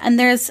 Yeah, and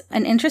there's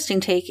an interesting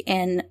take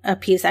in a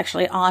piece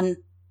actually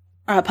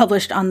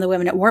published on the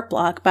Women at Warp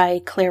blog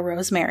by Claire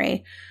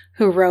Rosemary,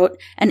 who wrote,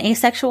 an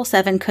asexual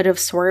Seven could have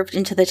swerved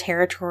into the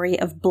territory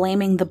of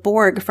blaming the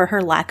Borg for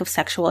her lack of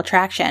sexual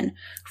attraction,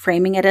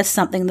 framing it as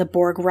something the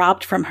Borg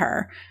robbed from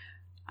her,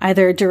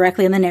 either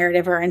directly in the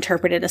narrative or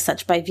interpreted as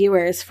such by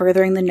viewers,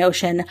 furthering the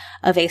notion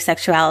of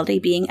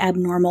asexuality being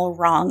abnormal,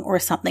 wrong, or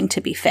something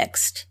to be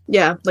fixed.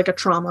 Yeah, like a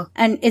trauma.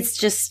 And it's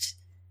just...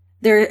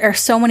 there are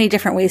so many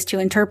different ways to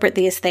interpret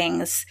these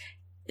things,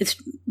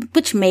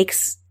 which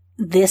makes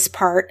this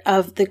part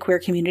of the queer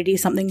community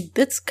something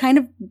that's kind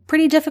of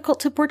pretty difficult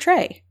to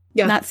portray.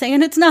 Yeah. Not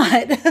saying it's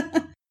not.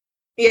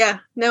 Yeah,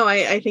 no,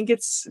 I think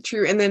it's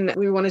true. And then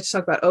we wanted to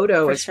talk about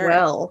Odo as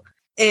well.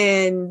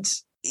 And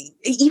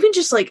even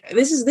just like,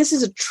 this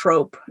is a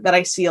trope that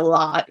I see a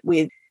lot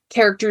with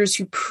characters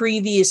who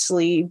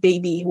previously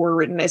maybe were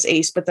written as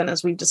ace, but then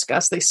as we've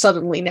discussed, they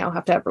suddenly now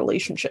have to have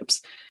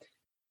relationships.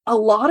 a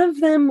lot of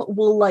them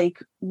will like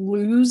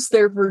lose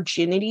their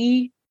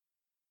virginity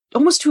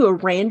almost to a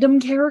random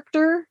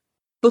character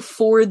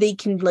before they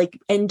can like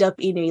end up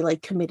in a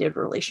like committed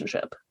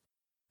relationship.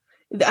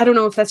 I don't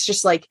know if that's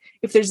just like,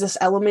 if there's this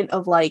element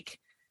of like,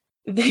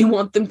 they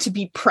want them to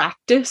be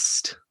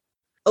practiced.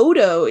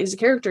 Odo is a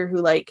character who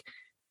like,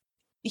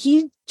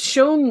 he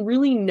shown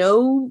really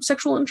no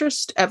sexual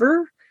interest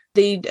ever.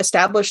 They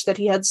established that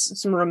he had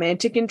some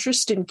romantic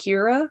interest in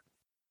Kira,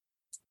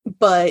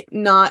 but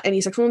not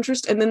any sexual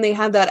interest. And then they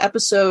had that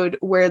episode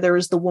where there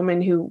was the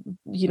woman who,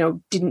 you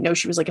know, didn't know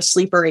she was like a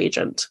sleeper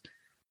agent.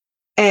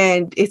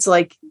 And it's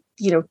like,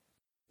 you know,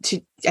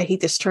 I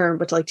hate this term,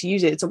 but to like to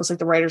use it, it's almost like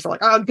the writers were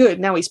like, oh, good,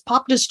 now he's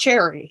popped his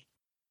cherry.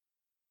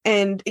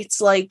 And it's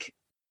like,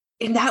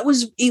 and that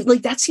was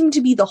like, that seemed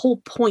to be the whole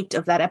point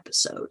of that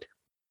episode,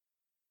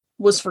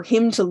 was for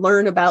him to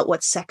learn about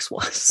what sex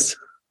was.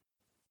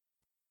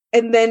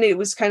 And then it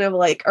was kind of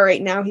like, all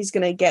right, now he's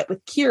going to get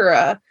with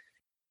Kira.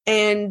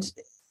 And,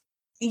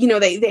 you know,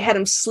 they had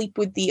him sleep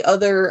with the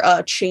other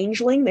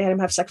changeling. They had him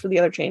have sex with the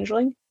other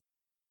changeling.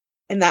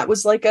 And that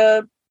was like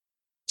a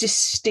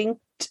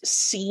distinct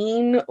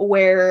scene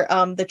where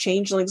the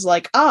changeling's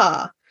like,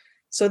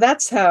 so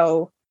that's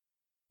how,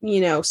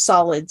 you know,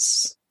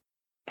 solids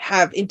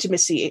have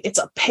intimacy. It's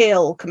a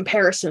pale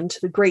comparison to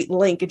the Great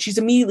Link. And she's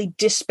immediately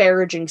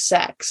disparaging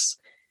sex.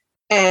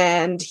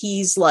 And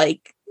he's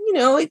like, you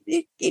know,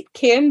 it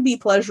can be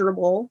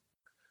pleasurable.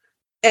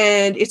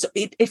 And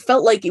it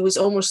felt like it was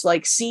almost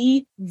like,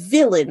 see,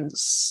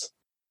 villains.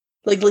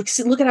 Like look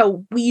at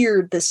how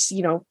weird this,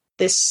 you know,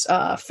 this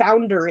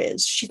founder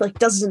is. She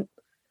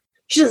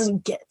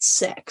doesn't get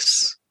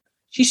sex.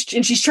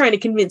 She's trying to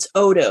convince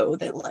Odo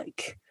that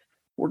like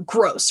we're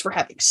gross for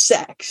having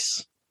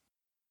sex.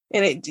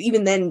 And it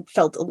even then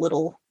felt a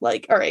little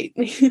like, all right.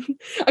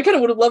 I kind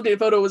of would have loved it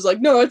if Odo was like,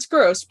 no, it's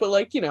gross, but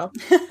like, you know.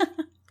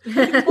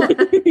 Well,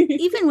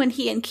 even when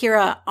he and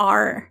Kira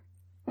are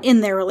in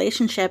their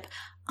relationship,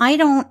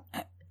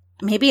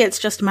 maybe it's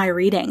just my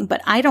reading,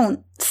 but I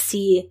don't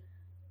see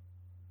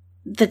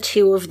the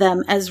two of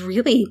them as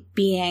really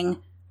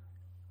being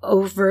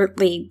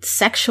overtly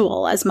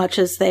sexual as much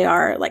as they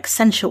are like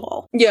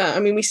sensual. Yeah, I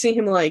mean, we see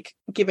him like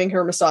giving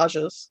her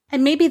massages.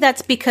 And maybe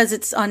that's because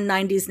it's on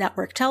 90s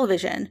network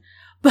television.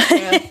 But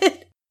yeah.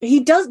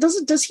 He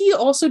does he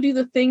also do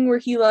the thing where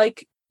he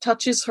like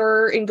touches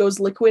her and goes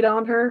liquid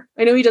on her?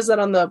 I know he does that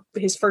on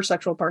his first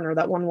sexual partner,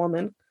 that one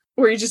woman,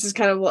 where he just is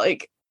kind of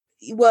like,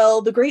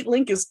 well, the Great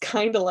Link is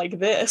kind of like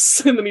this.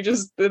 And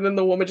then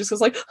the woman just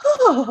goes like,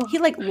 oh. He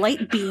like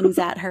light beams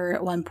at her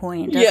at one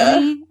point,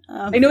 doesn't he?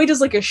 I know he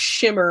does like a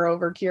shimmer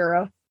over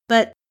Kira.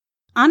 But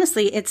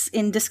honestly, it's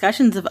in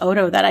discussions of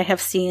Odo that I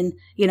have seen,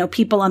 you know,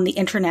 people on the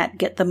internet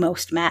get the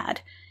most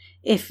mad.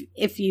 If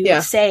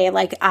you say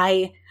like,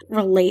 I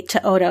relate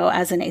to Odo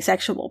as an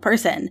asexual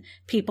person,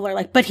 people are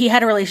like, but he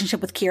had a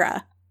relationship with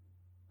Kira.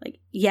 Like,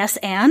 yes,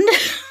 and?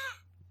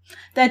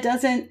 That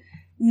doesn't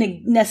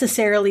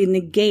necessarily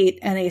negate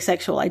an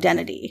asexual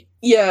identity.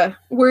 Yeah.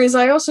 Whereas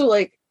I also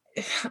like,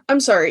 I'm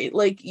sorry,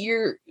 like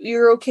you're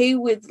okay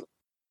with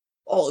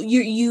all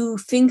you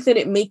think that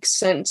it makes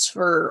sense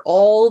for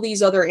all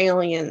these other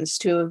aliens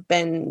to have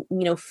been,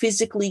 you know,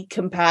 physically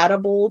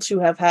compatible, to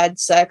have had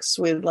sex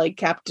with like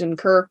Captain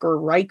Kirk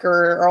or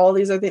Riker or all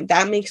these other things.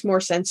 That makes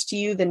more sense to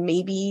you than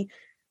maybe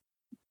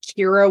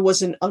Kira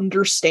was an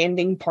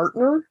understanding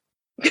partner.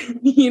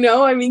 You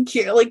know, I mean,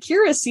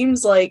 Kira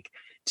seems like,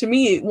 to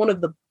me, one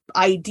of the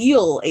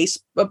ideal ace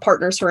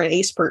partners for an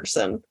ace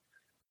person,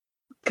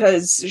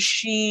 because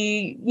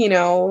she, you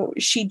know,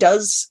 she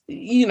does,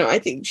 you know, I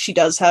think she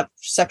does have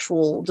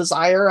sexual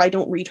desire. I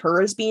don't read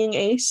her as being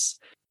ace,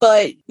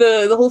 but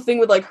the whole thing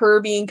with like her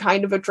being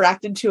kind of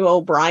attracted to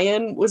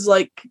O'Brien was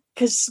like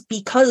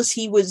because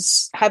he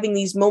was having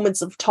these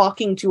moments of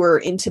talking to her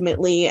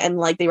intimately, and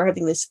like they were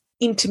having this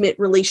intimate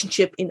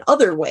relationship in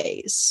other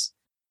ways.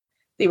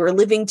 They were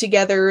living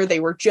together, they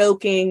were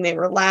joking, they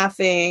were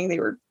laughing, they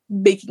were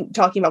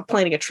talking about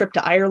planning a trip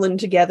to Ireland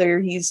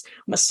together. He's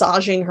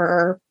massaging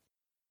her,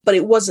 but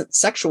it wasn't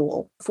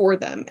sexual for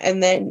them.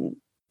 And then,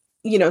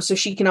 you know, so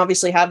she can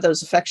obviously have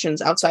those affections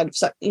outside of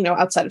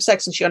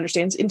sex, and she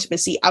understands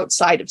intimacy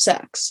outside of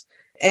sex.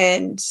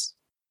 And,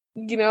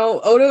 you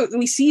know, Odo,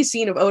 we see a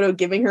scene of Odo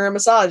giving her a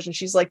massage, and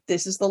she's like,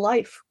 this is the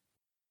life.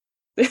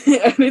 And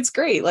it's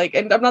great. Like,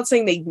 and I'm not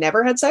saying they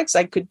never had sex.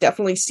 I could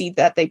definitely see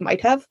that they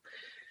might have,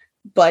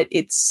 but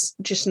it's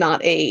just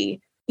not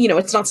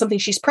it's not something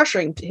she's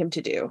pressuring him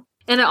to do.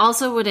 And it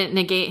also wouldn't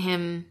negate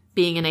him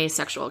being an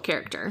asexual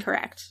character.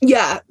 Correct.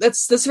 Yeah,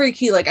 that's very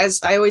key. Like, as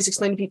I always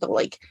explain to people,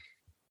 like,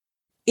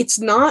 it's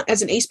not,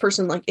 as an ace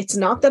person, like, it's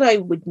not that I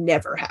would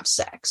never have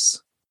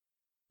sex.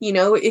 You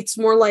know, it's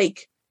more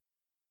like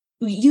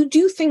you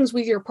do things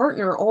with your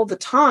partner all the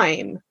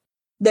time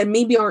that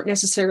maybe aren't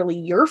necessarily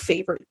your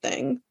favorite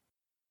thing,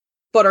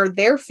 but are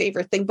their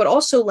favorite thing, but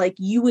also like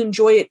you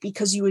enjoy it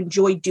because you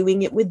enjoy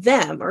doing it with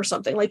them or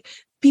something. Like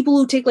people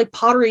who take like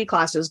pottery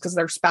classes because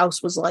their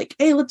spouse was like,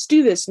 hey, let's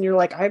do this. And you're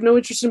like, I have no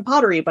interest in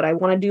pottery, but I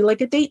want to do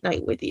like a date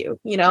night with you,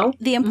 you know?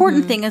 The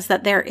important thing is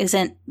that there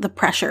isn't the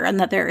pressure and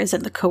that there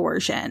isn't the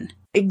coercion.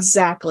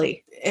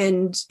 Exactly.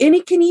 And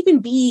it can even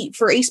be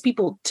for ace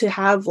people to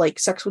have like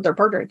sex with their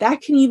partner.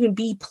 That can even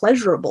be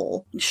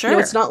pleasurable. Sure. You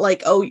know, it's not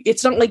like, oh,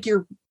 it's not like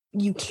you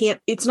can't,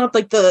 it's not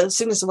like the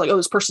sickness of like, oh,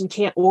 this person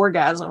can't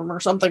orgasm or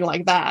something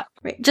like that.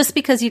 Right. Just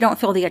because you don't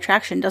feel the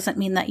attraction doesn't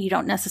mean that you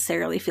don't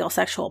necessarily feel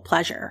sexual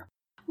pleasure.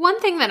 One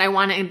thing that I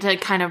wanted to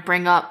kind of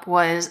bring up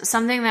was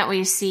something that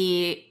we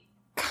see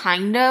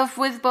kind of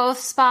with both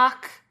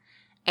Spock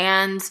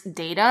and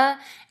Data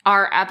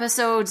are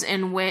episodes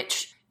in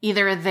which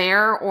either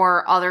their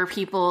or other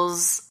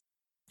people's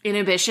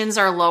inhibitions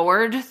are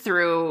lowered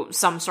through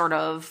some sort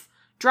of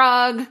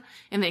drug.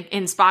 In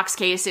Spock's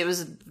case, it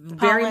was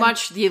very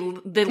much the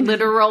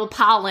literal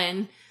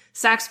pollen,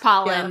 sex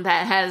pollen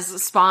that has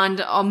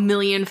spawned a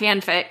million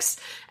fanfics.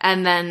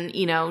 And then,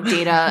 you know,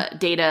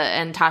 Data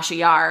and Tasha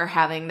Yar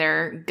having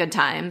their good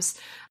times.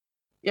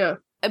 Yeah.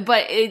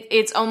 But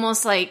it's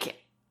almost like,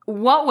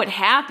 what would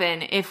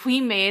happen if we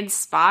made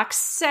Spock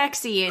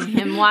sexy and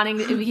him wanting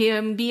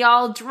him be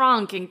all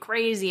drunk and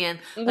crazy and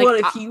like, what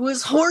if he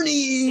was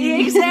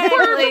horny?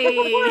 Exactly.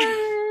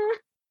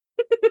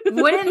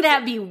 Wouldn't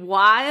that be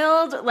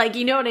wild? Like,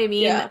 you know what I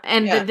mean? Yeah,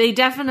 and they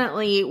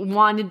definitely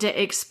wanted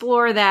to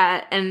explore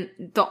that, and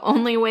the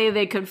only way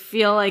they could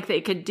feel like they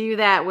could do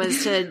that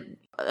was to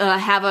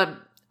have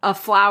a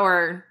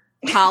flower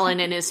pollen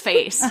in his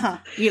face.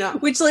 You know,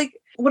 which like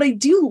what I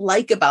do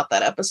like about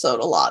that episode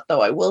a lot,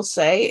 though, I will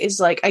say, is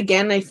like,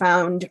 again, I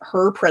found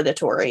her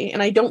predatory.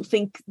 And I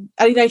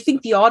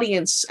think the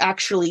audience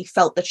actually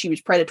felt that she was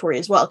predatory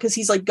as well. Cause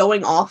he's like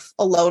going off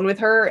alone with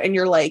her. And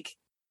you're like,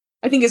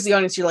 I think as the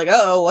audience, you're like,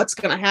 oh, what's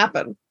going to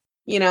happen?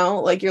 You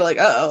know, like, you're like,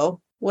 oh,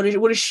 what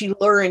is she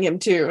luring him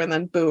to? And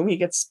then boom, he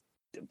gets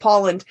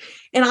pollened.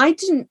 And I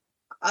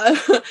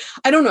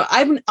don't know.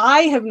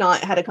 I have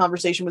not had a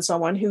conversation with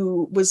someone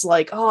who was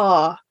like,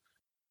 oh,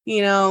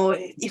 you know,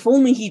 if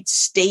only he'd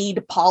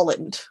stayed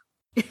pollened.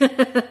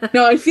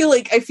 No, I feel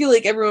like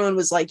everyone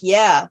was like,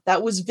 yeah,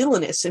 that was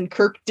villainous, and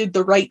Kirk did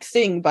the right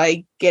thing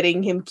by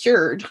getting him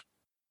cured,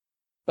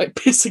 by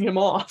pissing him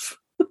off.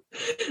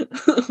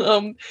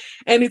 And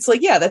it's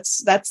like, yeah,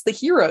 that's the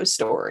hero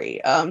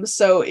story.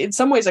 So in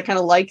some ways I kind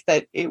of like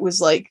that it was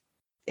like,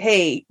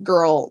 hey,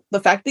 girl, the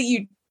fact that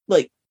you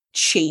like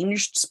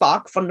changed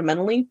Spock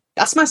fundamentally,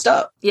 that's messed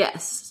up.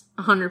 Yes.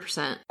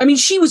 100%. I mean,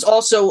 she was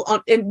also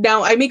and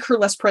now I make her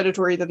less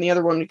predatory than the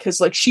other one because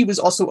like she was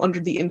also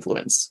under the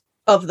influence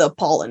of the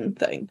pollen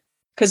thing,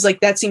 because like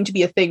that seemed to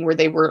be a thing where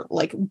they were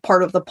like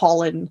part of the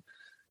pollen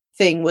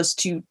thing was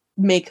to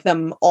make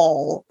them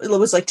all, it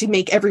was like to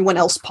make everyone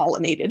else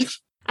pollinated.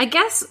 I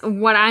guess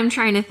what I'm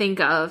trying to think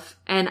of,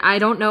 and I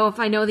don't know if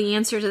I know the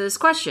answer to this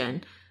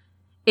question,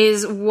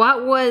 is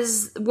what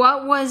was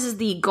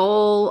the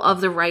goal of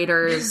the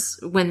writers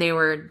when they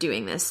were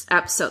doing this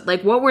episode?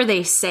 Like, what were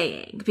they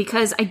saying?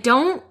 Because I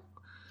don't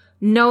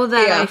know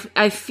that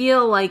I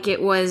feel like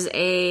it was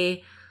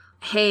a,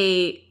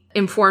 hey,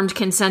 informed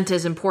consent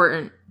is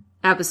important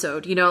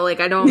episode. You know, like,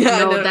 I don't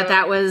know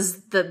that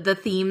was the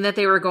theme that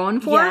they were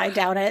going for. Yeah, I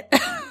doubt it.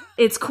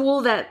 It's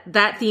cool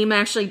that theme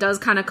actually does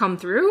kind of come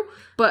through.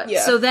 But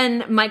so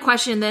then my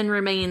question then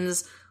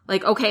remains,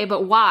 like, okay,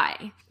 but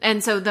why?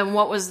 And so then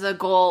what was the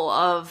goal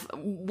of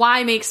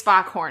why make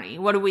Spock horny?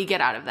 What do we get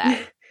out of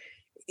that?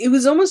 It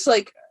was almost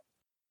like,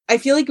 I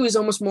feel like it was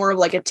almost more of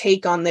like a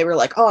take on, they were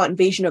like, oh,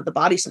 Invasion of the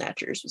Body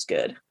Snatchers was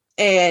good.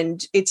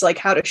 And it's like,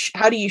 how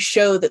do you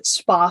show that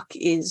Spock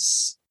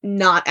is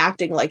not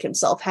acting like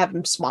himself, have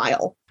him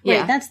smile? Yeah,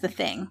 right, that's the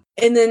thing.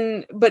 And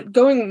then, but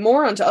going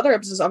more onto other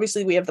episodes,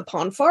 obviously we have the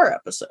Pon farr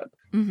episode,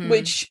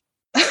 which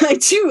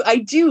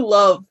I do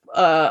love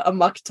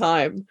Amok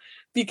Time,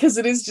 because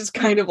it is just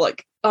kind of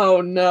like,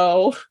 oh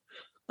no,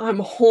 I'm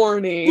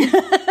horny.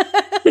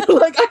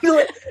 Like, I feel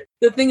like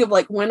the thing of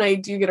like, when I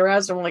do get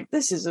aroused, I'm like,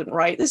 this isn't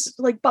right. This is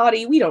like,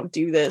 body, we don't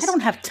do this. I don't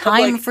have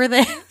time for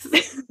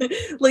this.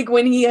 Like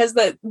when he has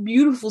that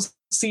beautiful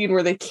scene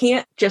where they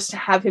can't just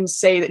have him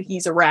say that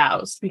he's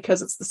aroused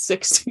because it's the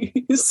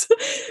 60s,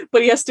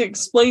 but he has to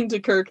explain to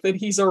Kirk that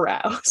he's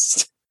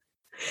aroused.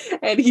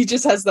 And he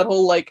just has that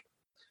whole like,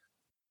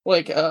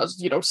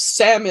 you know,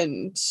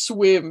 salmon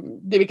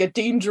swim, they make a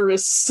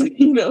dangerous,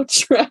 you know,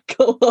 trek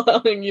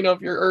along, you know,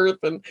 of your Earth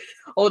and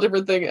all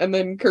different thing. And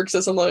then Kirk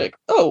says something like,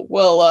 oh,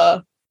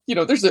 well, you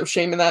know, there's no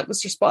shame in that,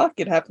 Mr. Spock.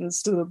 It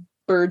happens to the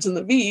birds and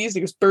the bees.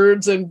 He goes,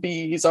 birds and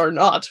bees are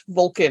not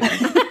Vulcan.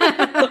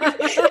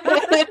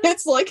 And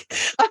it's like,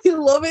 I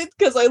love it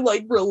because I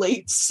like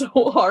relate so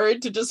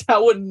hard to just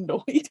how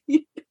annoyed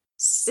he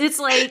is. It's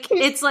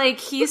like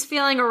he's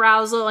feeling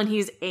arousal and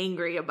he's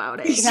angry about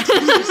it. He's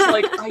just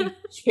like, I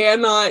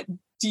cannot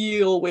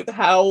deal with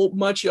how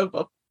much of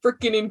a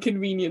freaking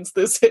inconvenience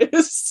this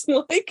is.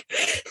 Like,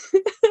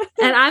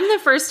 and I'm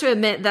the first to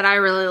admit that I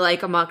really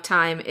like Amok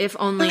Time, if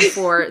only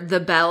for the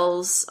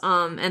bells,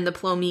 and the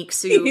plomeek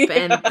soup,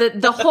 and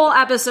the whole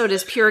episode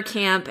is pure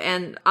camp,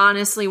 and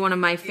honestly one of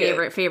my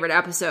favorite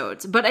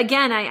episodes. But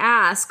again, I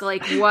ask,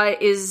 like,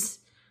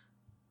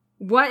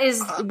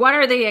 what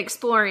are they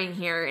exploring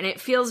here? And it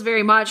feels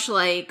very much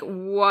like,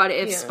 what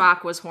if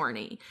Spock was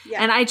horny?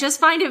 Yeah. And I just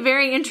find it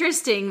very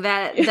interesting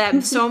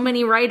that so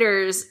many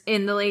writers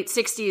in the late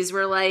 60s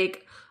were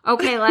like,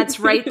 okay, let's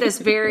write this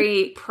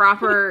very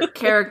proper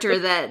character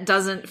that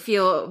doesn't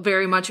feel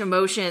very much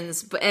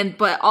emotions,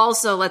 but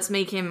also let's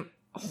make him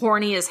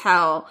horny as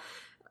hell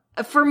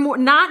for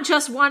not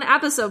just one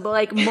episode, but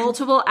like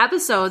multiple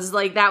episodes.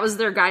 Like, that was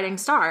their guiding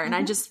star. And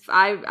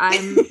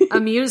I'm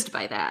amused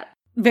by that.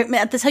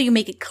 That's how you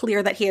make it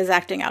clear that he is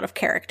acting out of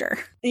character.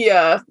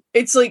 Yeah,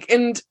 it's like,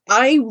 and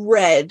I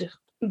read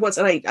once,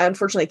 and I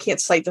unfortunately can't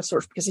cite the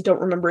source because I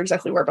don't remember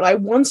exactly where, but I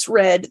once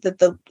read that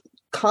the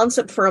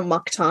concept for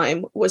Amok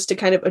Time was to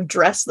kind of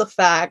address the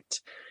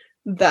fact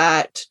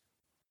that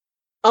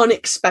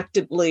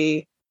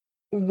unexpectedly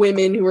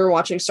women who were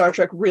watching Star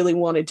Trek really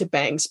wanted to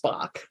bang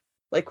Spock.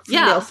 Like,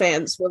 female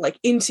fans were like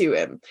into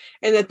him,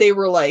 and that they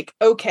were like,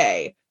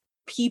 okay,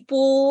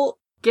 people...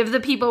 Give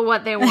the people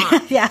what they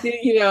want. Yeah.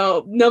 You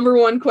know, number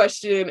one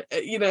question,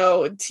 you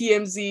know,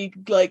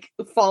 TMZ, like,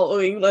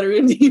 following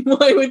Leonard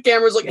Nimoy with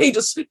cameras, like, hey,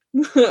 just, you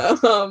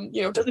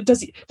know,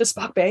 does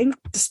Spock bang?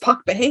 Does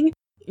Spock bang?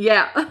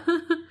 Yeah.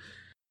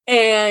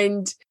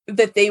 And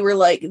that they were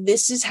like,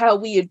 this is how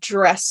we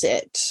address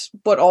it,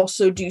 but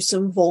also do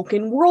some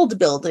Vulcan world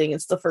building.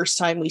 It's the first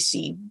time we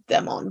see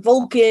them on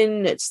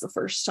Vulcan. It's the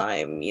first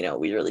time, you know,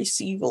 we really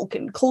see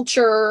Vulcan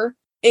culture.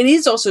 It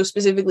is also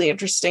specifically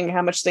interesting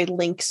how much they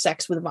link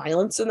sex with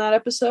violence in that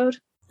episode.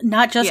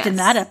 Not just in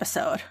that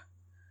episode.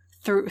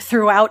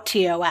 Throughout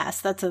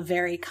TOS, that's a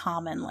very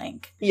common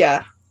link.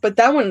 Yeah, but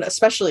that one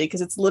especially,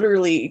 because it's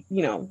literally,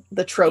 you know,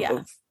 the trope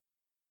of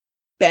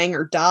bang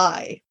or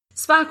die.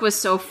 Spock was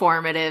so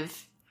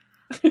formative.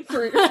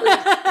 for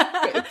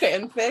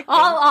fanfic.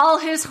 All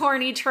his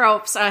horny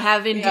tropes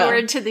have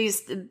endured to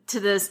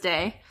this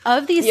day.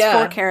 Of these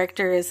four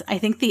characters, I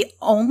think the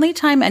only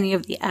time any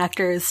of the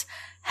actors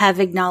have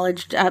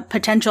acknowledged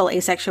potential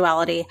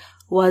asexuality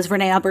was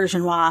Rene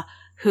Auberjonois,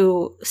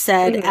 who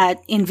said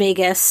in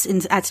Vegas,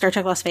 at Star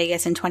Trek Las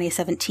Vegas in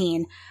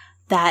 2017,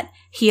 that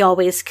he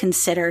always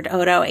considered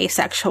Odo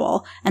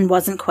asexual and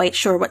wasn't quite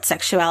sure what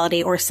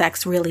sexuality or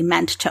sex really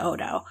meant to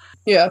Odo.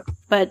 Yeah.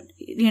 But,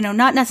 you know,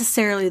 not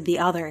necessarily the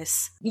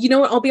others. You know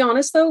what, I'll be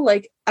honest though,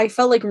 like, I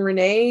felt like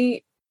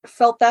Rene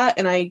felt that,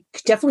 and I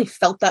definitely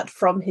felt that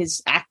from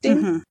his acting.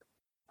 Mm-hmm.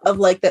 Of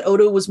like that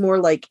Odo was more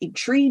like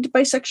intrigued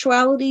by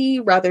sexuality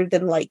rather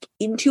than like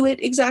into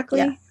it exactly.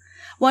 Yeah.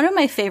 One of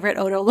my favorite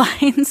Odo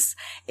lines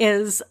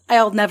is,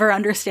 "I'll never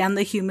understand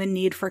the human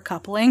need for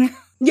coupling."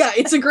 Yeah,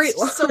 it's a great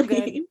line. So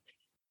good.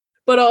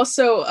 But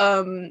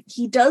also,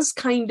 he does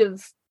kind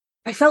of,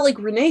 I felt like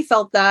Rene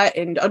felt that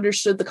and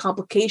understood the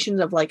complications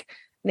of like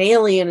an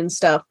alien and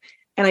stuff.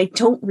 And I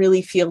don't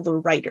really feel the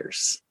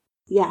writers.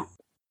 Yeah.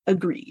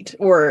 Agreed,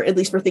 or at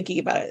least we're thinking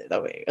about it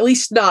that way. At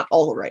least not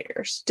all the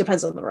writers.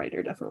 Depends on the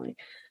writer, definitely.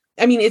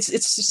 I mean, it's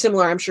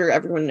similar. I'm sure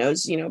everyone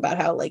knows, you know, about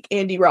how like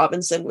Andy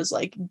Robinson was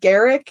like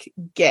Garrick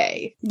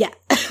gay. Yeah.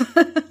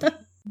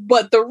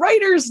 But the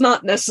writers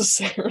not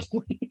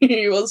necessarily.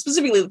 Well,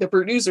 specifically the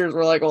producers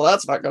were like, well,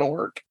 that's not going to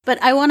work.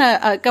 But I want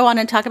to go on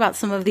and talk about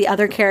some of the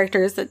other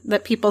characters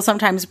that people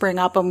sometimes bring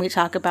up when we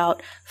talk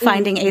about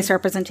finding ace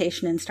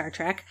representation in Star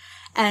Trek.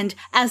 And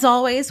as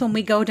always, when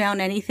we go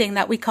down anything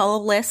that we call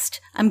a list,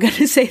 I'm going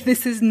to say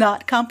this is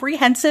not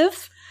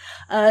comprehensive.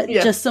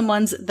 Just some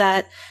ones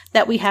that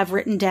we have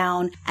written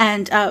down.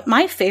 And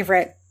my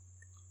favorite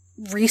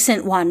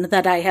recent one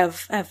that I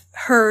have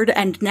heard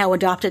and now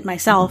adopted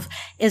myself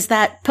is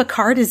that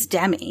Picard is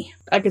Demi.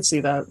 I could see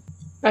that.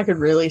 I could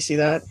really see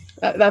that.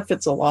 That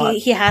fits a lot.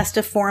 He has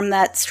to form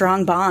that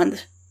strong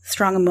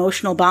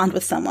emotional bond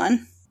with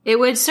someone. It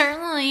would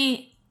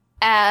certainly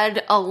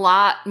add a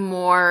lot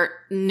more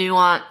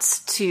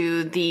nuance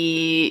to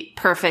the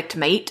Perfect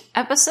Mate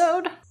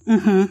episode.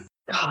 Mm-hmm.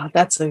 Oh,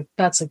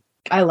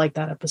 I like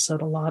that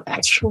episode a lot,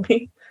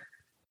 actually.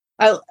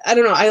 I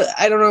don't know.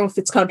 I don't know if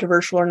it's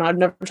controversial or not. I've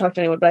never talked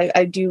to anyone, but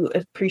I do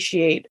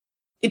appreciate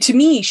it. To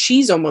me,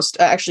 she's almost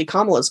actually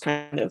Kamala's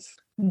kind of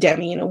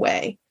Demi in a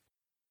way,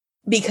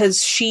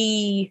 because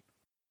she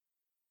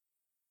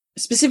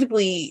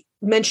specifically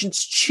mentions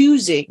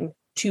choosing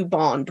to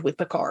bond with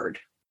Picard,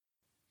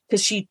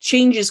 because she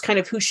changes kind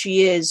of who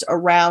she is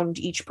around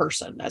each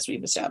person, as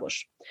we've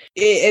established.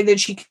 And then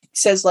she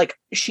says, like,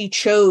 she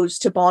chose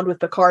to bond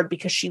with Picard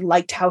because she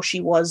liked how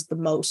she was the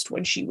most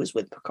when she was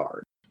with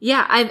Picard.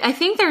 Yeah, I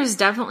think there's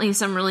definitely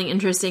some really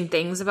interesting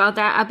things about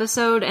that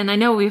episode. And I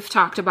know we've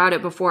talked about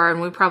it before,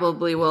 and we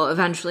probably will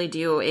eventually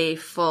do a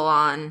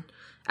full-on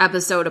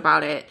episode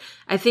about it.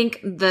 I think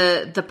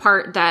the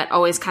part that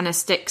always kind of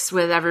sticks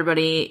with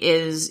everybody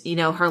is, you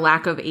know, her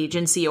lack of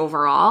agency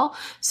overall.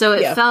 So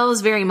it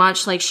feels very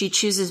much like she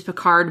chooses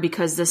Picard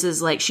because this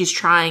is like she's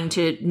trying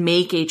to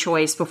make a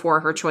choice before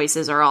her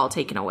choices are all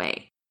taken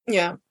away.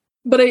 Yeah.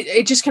 But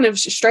it just kind of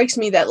strikes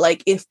me that,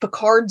 like, if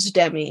Picard's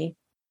Demi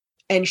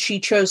and she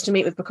chose to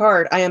mate with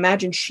Picard, I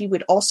imagine she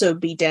would also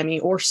be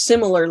Demi or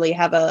similarly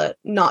have a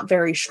not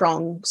very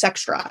strong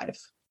sex drive.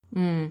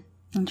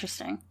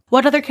 Interesting.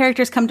 What other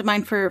characters come to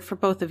mind for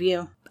both of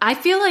you? I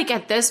feel like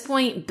at this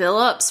point,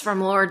 Billups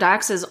from Lower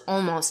Decks is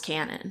almost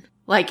canon.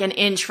 Like an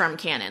inch from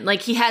canon.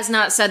 Like, he has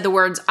not said the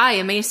words, I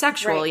am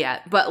asexual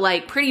yet. But,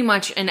 like, pretty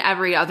much in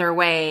every other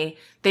way,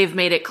 they've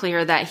made it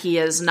clear that he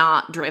is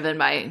not driven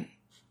by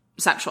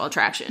sexual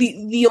attraction.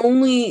 The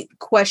only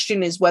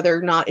question is whether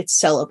or not it's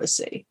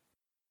celibacy,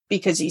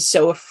 because he's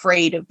so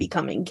afraid of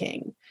becoming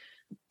king.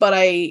 But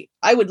I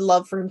would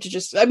love for him to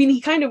just, I mean,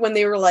 he kind of, when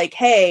they were like,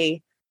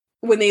 hey,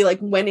 when they like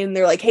went in,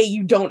 they're like, hey,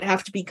 you don't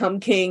have to become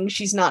king.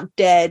 She's not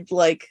dead.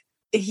 Like,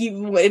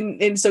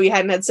 and so he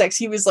hadn't had sex.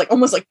 He was like,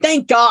 almost like,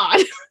 thank God.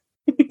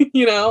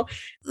 You know?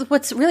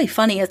 What's really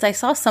funny is I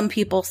saw some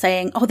people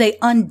saying, oh, they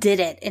undid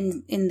it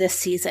in this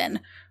season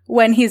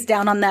when he's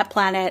down on that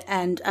planet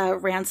and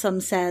Ransom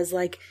says,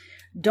 like,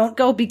 don't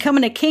go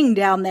becoming a king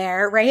down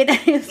there, right? And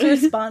his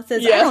response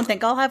is, I don't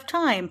think I'll have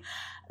time.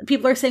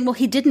 People are saying, well,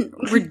 he didn't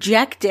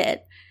reject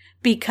it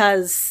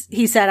because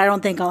he said, I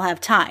don't think I'll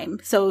have time.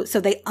 So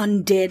they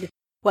undid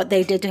what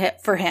they did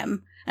for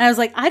him. And I was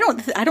like, I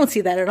don't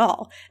see that at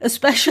all.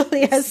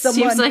 Especially as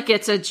someone. Seems like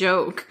it's a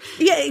joke.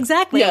 Yeah,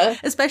 exactly. Yeah.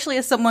 Especially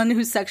as someone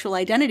whose sexual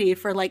identity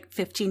for like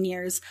 15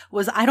 years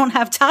was, I don't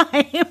have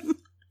time.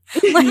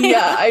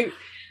 Yeah,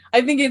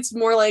 I think it's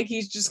more like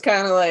he's just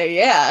kind of like,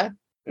 yeah,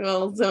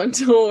 well,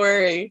 don't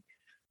worry.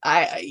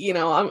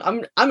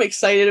 I'm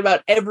excited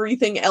about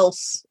everything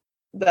else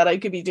that I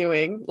could be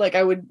doing. Like,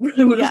 I would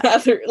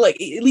rather, like,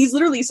 he's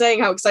literally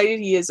saying how excited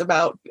he is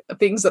about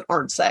things that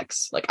aren't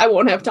sex. Like, I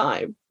won't have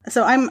time.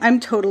 So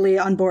I'm totally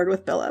on board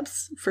with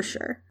Billups for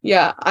sure.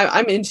 Yeah,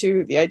 I'm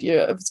into the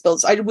idea of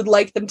Billups. I would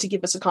like them to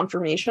give us a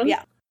confirmation.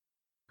 Yeah.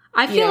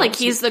 I feel like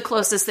he's the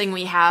closest thing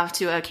we have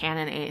to a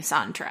canon Ace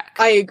on track.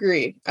 I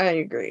agree.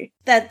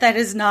 That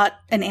is not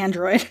an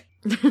android.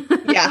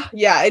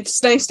 Yeah.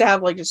 It's nice to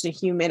have, like, just a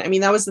human. I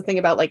mean, that was the thing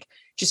about, like,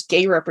 just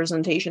gay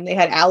representation. They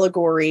had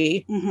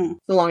Allegory the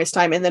longest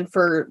time, and then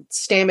for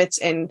Stamets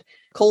and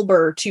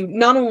Culber to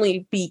not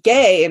only be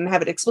gay and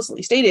have it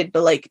explicitly stated,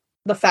 but, like,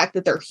 the fact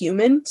that they're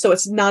human. So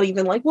it's not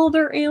even like, well,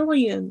 they're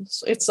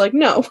aliens. It's like,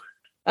 no.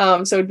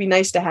 So it'd be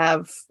nice to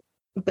have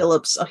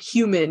Billups, a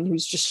human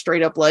who's just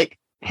straight up like,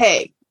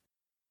 hey,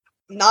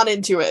 not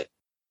into it.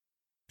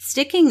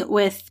 Sticking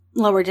with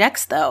Lower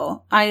Decks,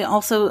 though, a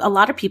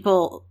lot of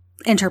people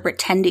interpret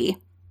Tendi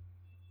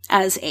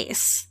as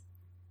Ace.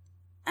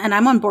 And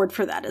I'm on board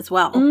for that as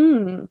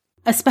well.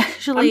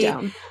 Especially,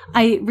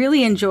 I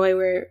really enjoy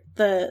where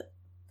the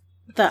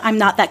I'm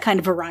not that kind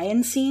of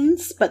Orion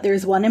scenes, but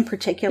there's one in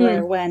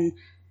particular when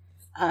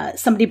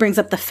somebody brings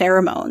up the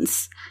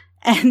pheromones,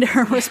 and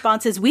her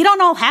response is, we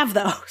don't all have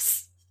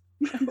those.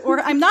 Or,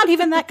 I'm not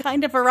even that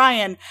kind of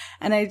Orion.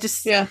 And I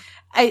just,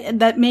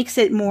 that makes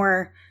it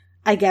more,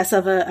 I guess,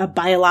 of a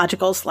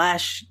biological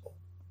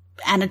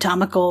 /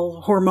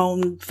 anatomical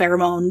hormone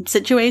pheromone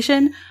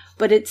situation,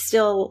 but it's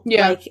still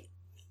like,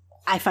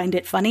 I find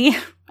it funny,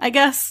 I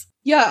guess.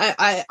 Yeah,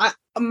 I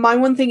my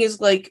one thing is,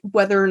 like,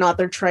 whether or not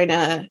they're trying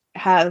to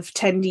have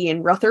Tendi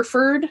and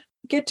Rutherford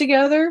get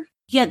together.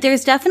 Yeah,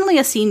 there's definitely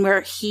a scene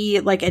where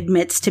he, like,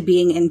 admits to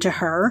being into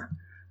her,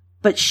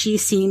 but she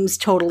seems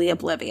totally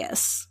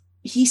oblivious.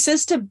 He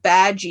says to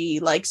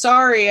Badgie, like,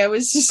 sorry, I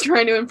was just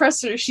trying to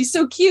impress her. She's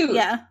so cute.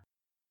 Yeah.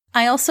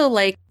 I also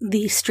like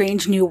the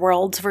Strange New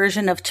Worlds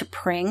version of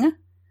T'Pring.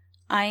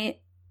 I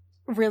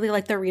really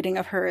like the reading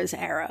of her as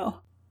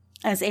Arrow.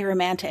 As a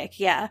romantic,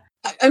 yeah.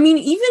 I mean,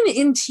 even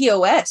in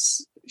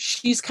TOS,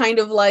 she's kind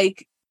of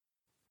like,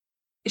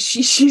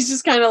 she's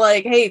just kind of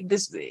like, hey,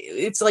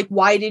 it's like,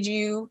 why did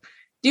you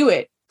do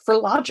it? For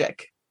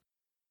logic.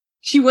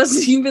 She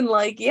wasn't even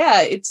like,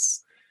 yeah,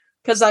 it's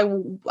because I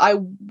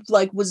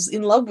like was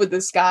in love with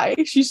this guy.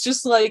 She's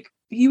just like,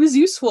 he was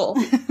useful.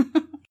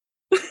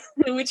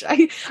 Which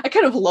I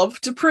kind of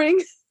love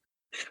T'Pring.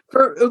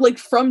 For, like,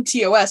 from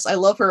TOS, I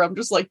love her. I'm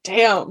just like,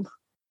 damn,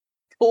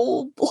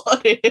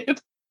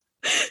 cold-blooded.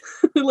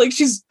 Like,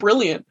 she's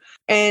brilliant.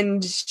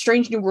 And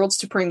Strange New Worlds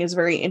T'Pring is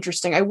very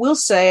interesting. I will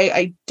say,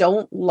 I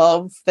don't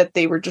love that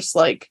they were just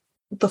like,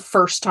 the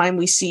first time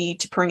we see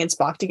T'Pring and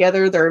Spock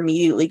together, they're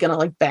immediately gonna,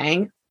 like,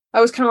 bang.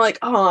 I was kind of like,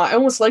 I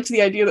almost liked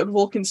the idea that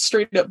Vulcan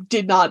straight up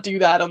did not do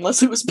that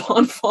unless it was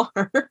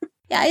Bonfire.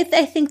 Yeah, I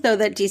think, though,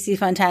 that DC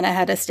Fontana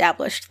had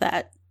established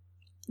that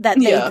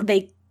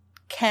they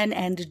can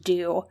and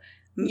do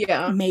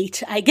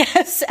mate, I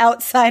guess,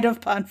 outside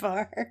of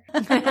Bonfire.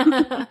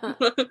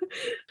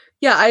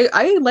 Yeah,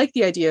 I like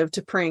the idea of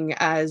T'Pring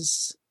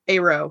as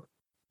Arrow.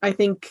 I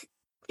think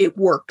it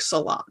works a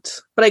lot.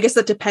 But I guess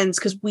that depends,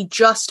 because we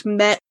just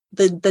met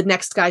the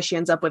next guy she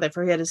ends up with. I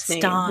forget his name.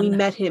 Stan. We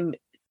met him.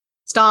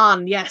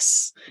 Stan,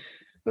 yes.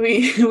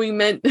 We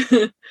meant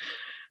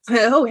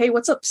oh, hey,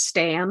 what's up,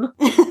 Stan?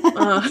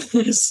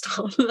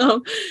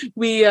 Stan.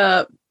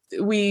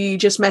 We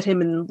just met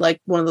him in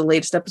like one of the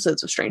latest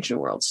episodes of Strange New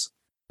Worlds.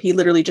 He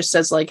literally just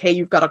says like, hey,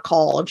 you've got a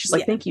call. And she's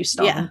like, thank you,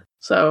 Stan. Yeah.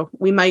 So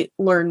we might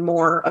learn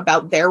more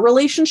about their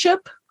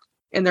relationship,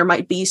 and there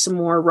might be some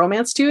more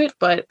romance to it,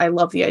 but I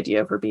love the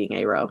idea of her being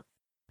Aro.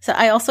 So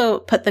I also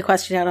put the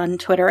question out on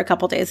Twitter a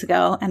couple days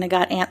ago, and I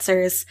got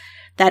answers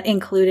that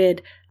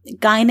included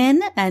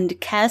Guinan and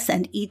Kes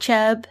and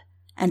Icheb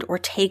and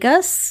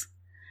Ortegas.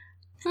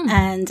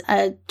 And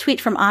a tweet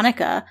from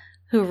Annika,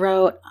 who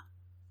wrote,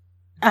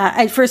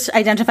 I first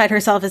identified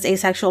herself as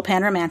asexual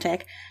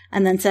panromantic,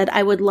 and then said,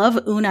 I would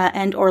love Una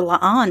and or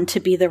La'an to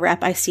be the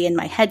rep I see in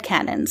my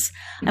headcanons.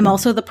 I'm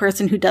also the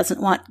person who doesn't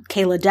want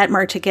Kayla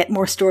Detmer to get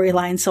more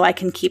storylines, so I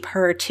can keep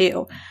her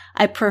too.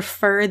 I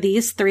prefer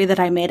these three that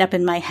I made up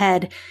in my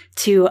head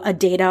to a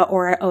Data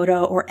or a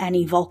Odo or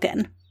any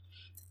Vulcan.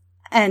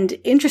 And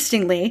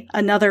interestingly,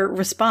 another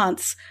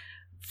response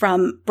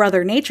from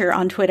Brother Nature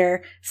on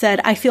Twitter said,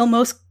 I feel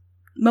most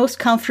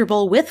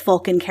comfortable with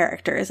Vulcan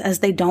characters as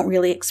they don't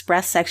really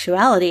express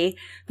sexuality,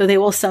 though they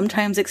will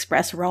sometimes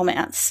express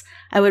romance.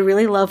 I would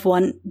really love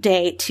one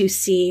day to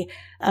see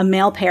a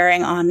male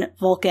pairing on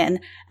Vulcan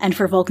and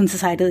for Vulcan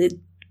society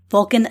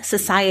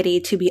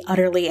to be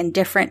utterly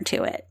indifferent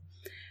to it.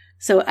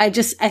 So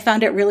I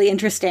found it really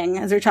interesting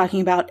as we're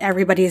talking about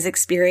everybody's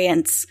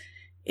experience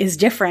is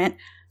different,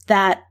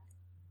 that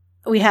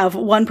we have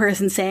one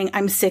person saying,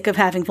 I'm sick of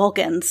having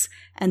Vulcans,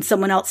 and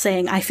someone else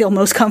saying, I feel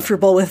most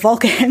comfortable with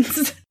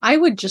Vulcans. I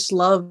would just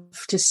love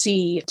to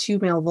see two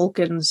male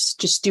Vulcans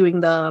just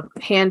doing the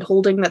hand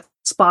holding that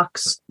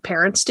Spock's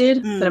parents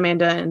did, that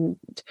Amanda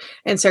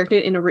and Sarah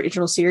did in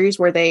original series,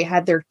 where they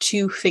had their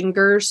two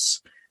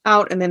fingers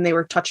out and then they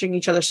were touching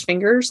each other's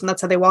fingers, and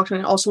that's how they walked.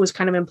 And it also was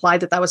kind of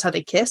implied that was how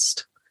they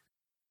kissed,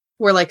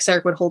 where like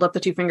Sarah would hold up the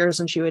two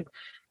fingers and she would.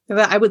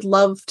 I would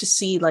love to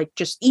see, like,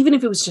 just even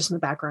if it was just in the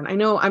background. I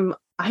know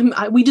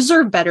we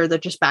deserve better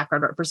than just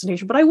background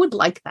representation, but I would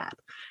like that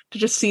to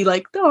just see,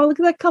 like, oh, look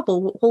at that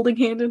couple holding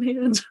hand in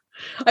hand.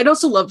 I'd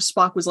also love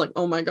Spock was like,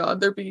 oh my god,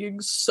 they're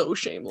being so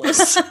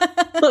shameless,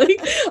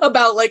 like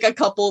about like a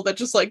couple that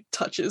just like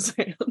touches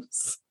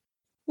hands.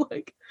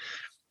 Like,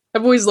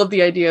 I've always loved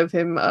the idea of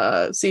him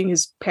seeing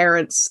his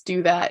parents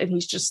do that, and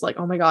he's just like,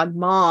 oh my god,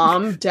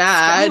 mom,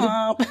 dad.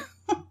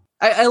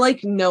 I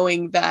like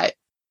knowing that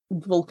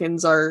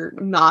Vulcans are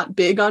not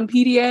big on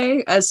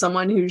PDA, as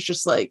someone who's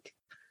just like,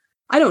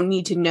 I don't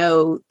need to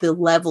know the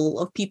level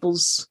of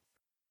people's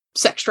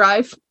sex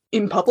drive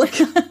in public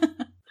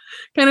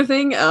kind of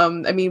thing.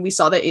 I mean, we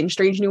saw that in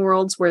Strange New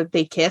Worlds where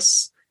they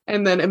kiss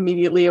and then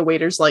immediately a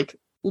waiter's like,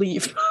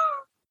 leave.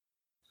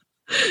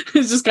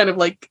 It's just kind of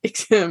like,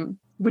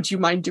 would you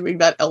mind doing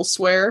that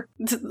elsewhere?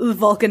 It's the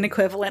Vulcan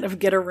equivalent of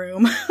get a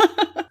room.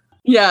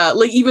 Yeah,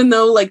 like even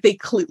though like they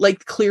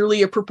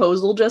clearly a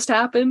proposal just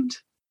happened.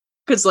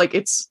 Because, like,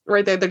 it's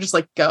right there. They're just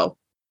like, go.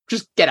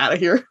 Just get out of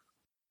here.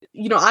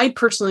 You know, I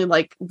personally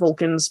like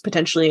Vulcans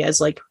potentially as,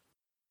 like,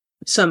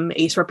 some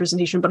ace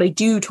representation. But I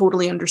do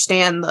totally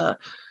understand the,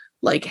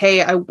 like,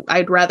 hey,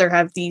 I'd rather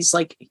have these,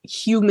 like,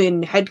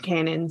 human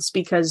headcanons.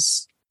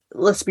 Because,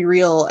 let's be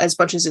real, as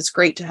much as it's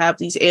great to have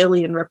these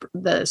alien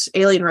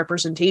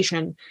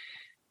representation,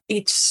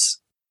 it's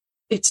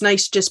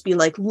nice to just be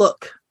like,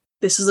 look,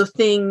 this is a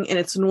thing and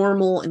it's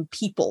normal and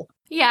people.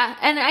 Yeah,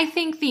 and I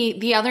think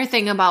the other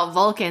thing about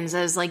Vulcans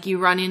is, like, you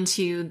run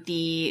into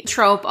the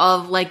trope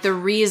of, like, the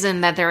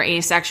reason that they're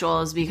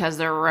asexual is because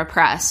they're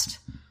repressed.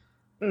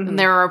 Mm-hmm.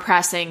 They're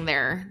repressing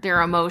their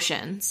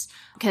emotions.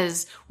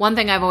 Because one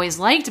thing I've always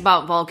liked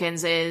about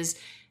Vulcans is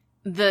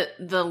the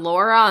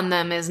lore on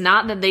them is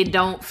not that they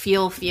don't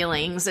feel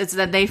feelings, it's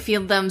that they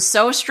feel them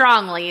so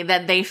strongly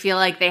that they feel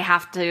like they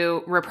have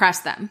to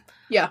repress them.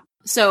 Yeah.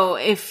 So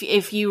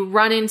if you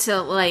run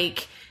into,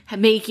 like,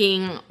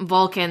 making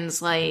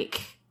Vulcans,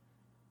 like,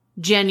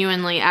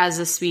 genuinely as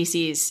a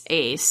species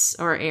ace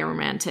or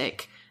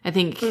aromantic, I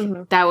think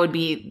that would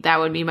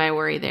be my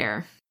worry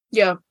there.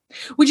 Yeah,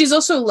 which is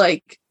also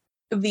like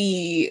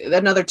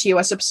another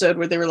TOS episode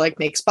where they were like,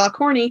 make Spock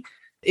horny,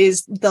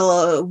 is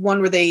the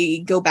one where they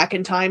go back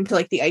in time to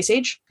like the Ice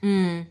Age,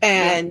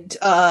 and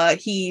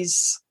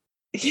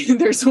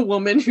there's a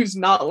woman who's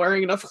not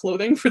wearing enough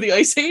clothing for the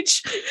Ice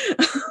Age,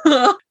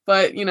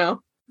 but you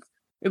know,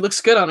 it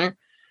looks good on her.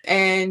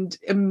 And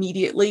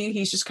immediately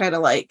he's just kind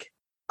of like,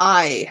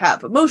 I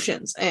have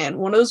emotions, and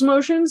one of those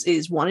emotions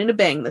is wanting to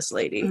bang this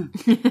lady.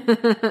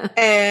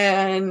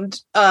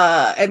 and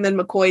then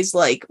McCoy's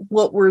like,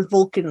 what were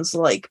Vulcans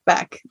like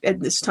back at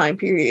this time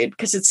period?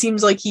 Because it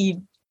seems like he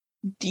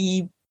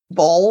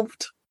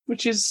devolved,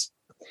 which is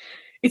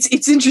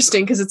it's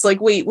interesting because it's like,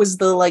 wait, was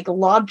the like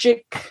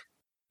logic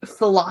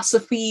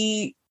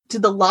philosophy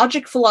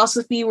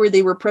where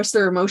they repress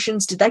their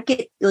emotions, did that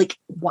get like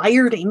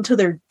wired into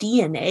their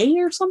DNA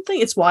or something?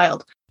 It's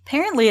wild.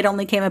 Apparently it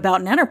only came about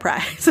in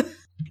Enterprise.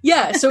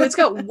 Yeah, so it's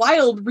got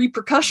wild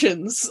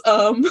repercussions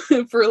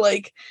for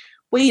like,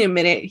 wait a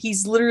minute,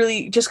 he's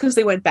literally, just because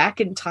they went back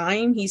in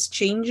time, he's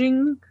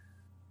changing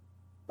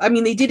I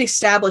mean, they did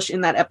establish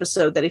in that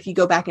episode that if you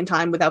go back in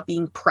time without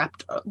being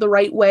prepped the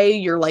right way,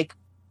 your like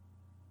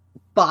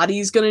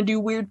body's gonna do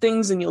weird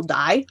things and you'll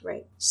die.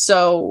 Right.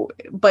 So,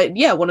 but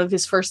yeah, one of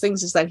his first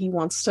things is that he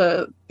wants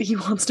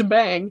to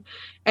bang.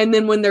 And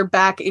then when they're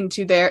back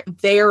into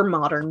their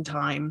modern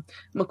time,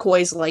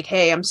 McCoy's like,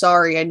 hey, I'm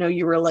sorry, I know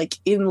you were like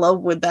in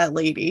love with that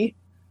lady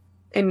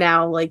and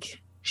now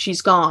like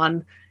she's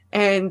gone.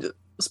 And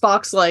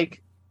Spock's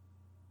like,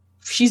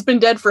 she's been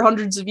dead for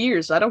hundreds of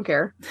years, I don't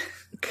care.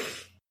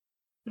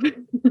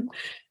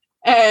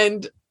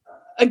 And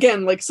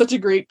again, like such a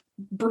great,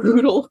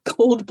 brutal,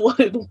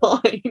 cold-blooded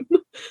line.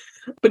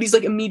 But he's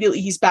like,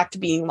 immediately he's back to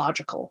being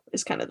logical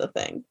is kind of the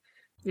thing.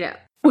 Yeah.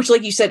 Which,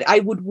 like you said, I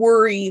would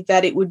worry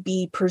that it would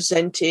be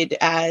presented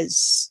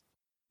as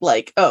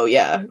like, oh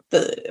yeah,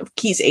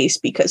 he's ace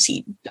because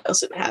he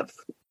doesn't have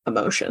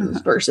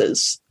emotions,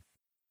 versus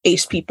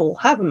ace people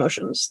have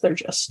emotions. They're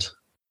just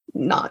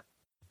not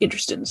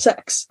interested in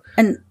sex.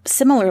 And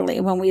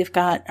similarly, when we've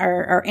got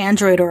our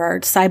android or our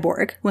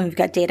cyborg, when we've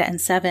got Data and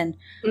Seven,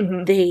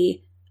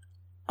 they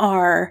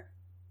are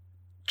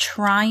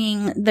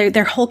trying,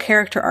 their whole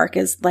character arc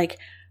is like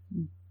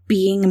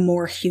being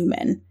more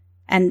human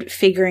and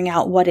figuring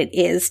out what it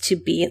is to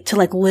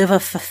like live a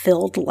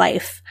fulfilled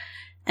life.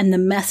 And the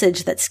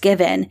message that's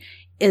given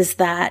is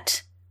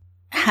that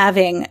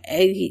having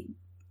a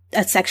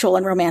sexual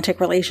and romantic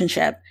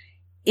relationship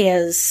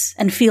is,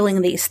 and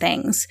feeling these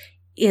things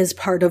is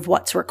part of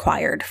what's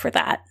required for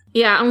that.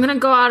 Yeah, I'm going to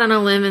go out on a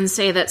limb and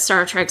say that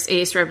Star Trek's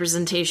ace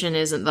representation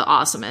isn't the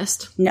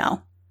awesomest.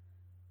 No.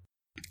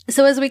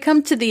 So as we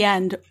come to the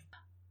end,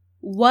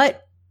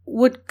 what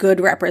would good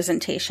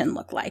representation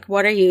look like?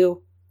 What are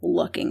you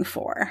looking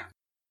for?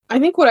 I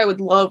think what I would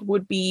love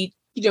would be,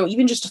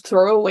 even just a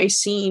throwaway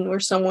scene where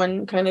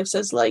someone kind of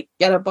says like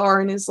at a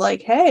bar and is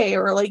like, hey,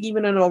 or like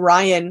even an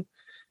Orion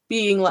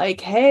being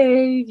like,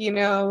 hey,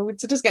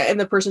 it's just and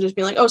the person just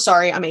being like, oh,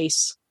 sorry, I'm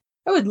ace.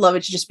 I would love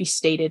it to just be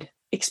stated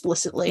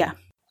explicitly. Yeah.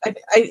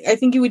 I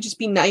think it would just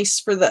be nice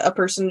for a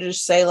person to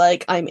just say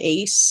like, I'm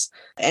ace,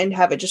 and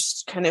have it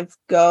just kind of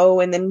go.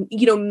 And then,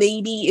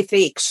 maybe if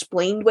they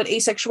explained what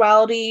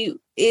asexuality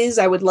is,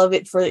 I would love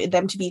it for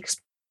them to be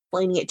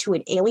explaining it to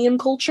an alien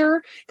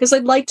culture. Because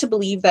I'd like to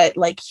believe that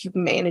like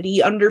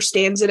humanity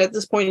understands it at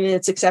this point and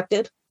it's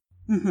accepted.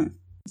 Mm-hmm.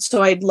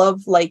 So I'd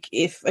love like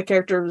if a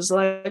character was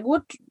like,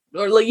 what?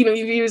 Or like, if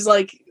he was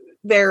like,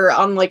 they're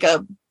on like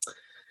a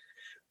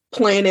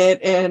planet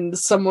and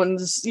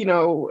someone's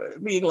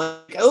being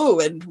like, oh,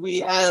 and we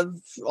have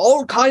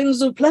all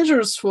kinds of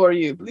pleasures for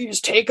you,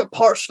 please take a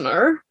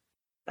partner,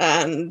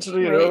 and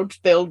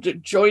they'll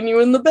join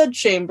you in the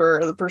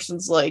bedchamber. The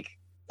person's like,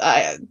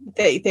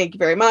 thank you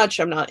very much,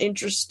 I'm not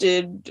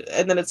interested.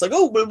 And then it's like,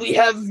 oh, well, we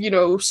have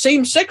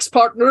same-sex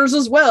partners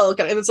as well,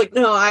 and it's like,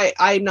 no,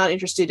 I'm not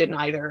interested in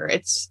either.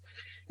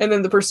 And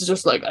then the person's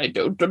just like, I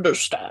don't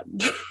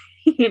understand.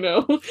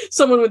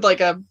 Someone with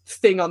like a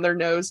thing on their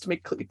nose to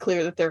make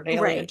clear that they're an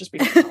alien, right. Just be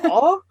like,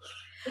 oh.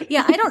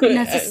 Yeah, I don't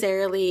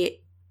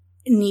necessarily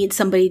need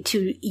somebody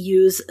to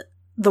use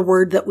the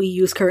word that we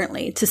use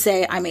currently to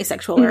say I'm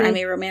asexual or I'm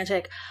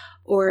aromantic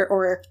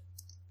or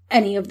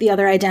any of the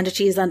other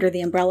identities under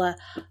the umbrella.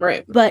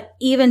 Right. But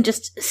even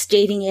just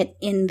stating it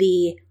in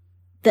the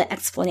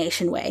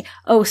explanation way.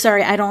 Oh,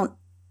 sorry,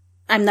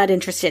 I'm not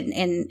interested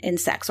in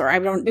sex, or I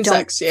don't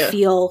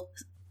feel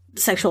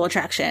sexual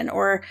attraction,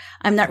 or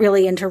I'm not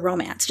really into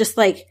romance. Just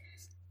like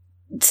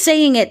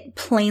saying it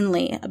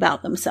plainly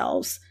about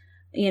themselves,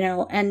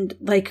 and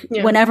like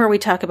whenever we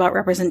talk about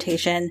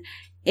representation,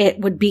 it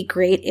would be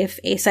great if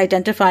ace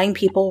identifying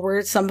people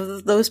were some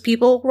of those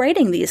people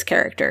writing these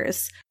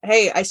characters.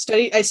 Hey, I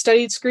studied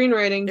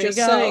screenwriting, there just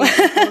saying.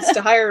 If wants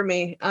to hire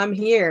me, I'm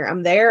here,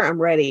 I'm there,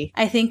 I'm ready.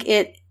 I think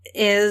it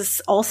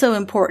is also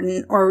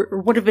important,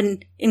 or would have been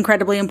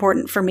incredibly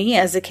important for me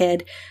as a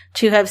kid,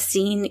 to have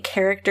seen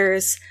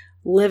characters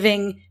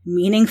living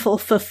meaningful,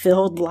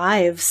 fulfilled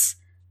lives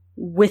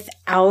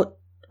without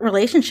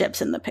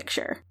relationships in the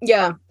picture.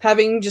 Yeah,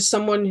 having just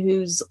someone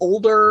who's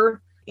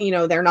older,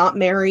 they're not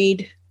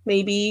married,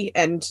 maybe,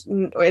 and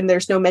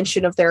there's no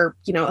mention of their,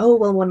 oh,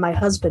 well, when my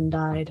husband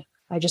died,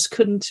 I just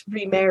couldn't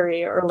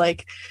remarry, or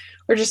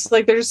just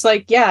like, they're just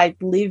like, yeah, I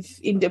live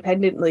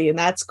independently, and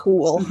that's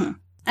cool. Mm-hmm.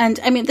 And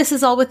I mean, this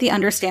is all with the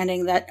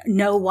understanding that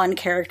no one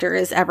character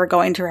is ever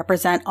going to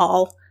represent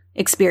all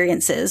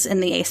experiences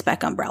in the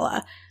Aspec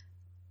umbrella.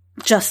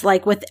 Just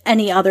like with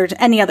any other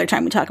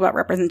time we talk about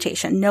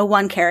representation, no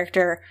one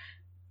character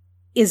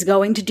is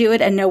going to do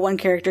it, and no one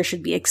character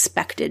should be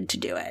expected to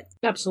do it.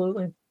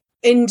 Absolutely.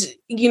 And,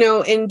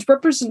 and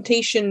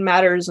representation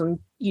matters on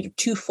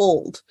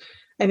twofold.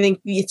 I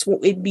think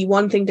it'd be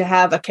one thing to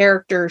have a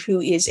character who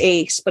is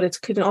ace, but it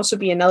could also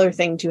be another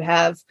thing to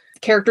have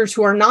characters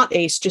who are not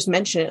ace just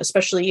mention it,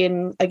 especially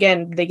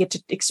again, they get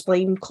to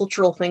explain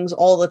cultural things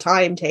all the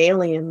time to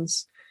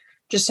aliens.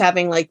 Just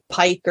having like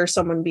Pike or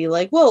someone be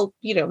like, well,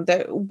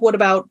 what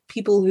about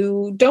people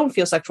who don't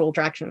feel sexual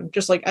attraction?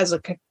 Just like as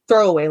a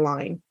throwaway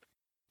line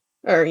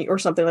or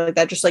something like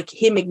that. Just like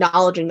him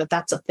acknowledging that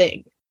that's a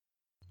thing.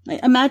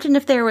 Imagine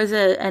if there was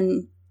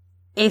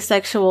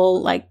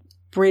asexual, like,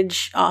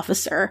 bridge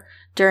officer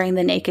during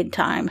the naked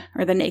time,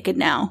 or the naked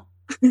now.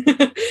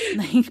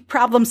 Like,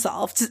 problem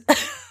solved.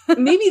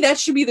 Maybe that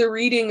should be the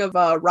reading of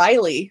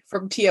Riley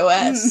from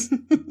TOS.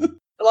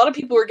 A lot of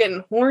people were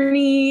getting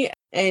horny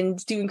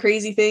and doing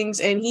crazy things,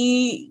 and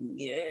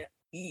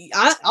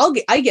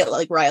I get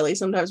like Riley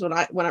sometimes when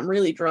I'm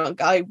really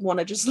drunk. I want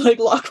to just like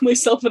lock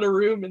myself in a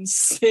room and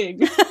sing.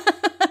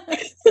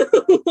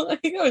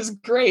 Like, that was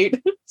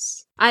great.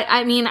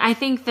 I mean, I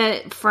think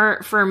that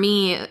for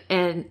me,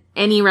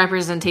 any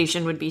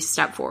representation would be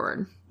step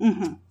forward.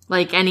 Mm-hmm.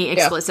 Like any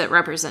explicit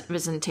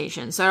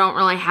representation. So I don't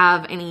really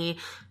have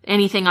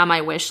anything on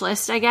my wish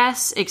list, I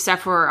guess,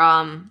 except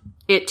for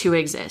it to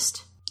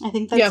exist. I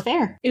think that's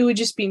fair. It would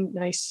just be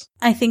nice.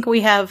 I think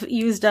we have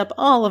used up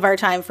all of our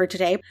time for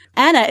today.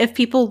 Anna, if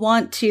people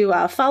want to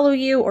follow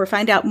you or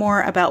find out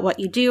more about what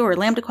you do or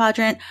Lambda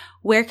Quadrant,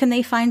 where can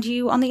they find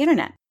you on the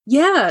internet?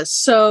 Yeah,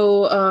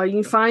 so you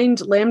can find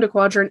Lambda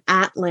Quadrant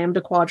at Lambda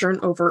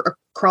Quadrant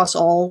across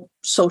all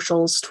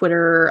socials,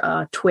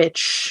 Twitter,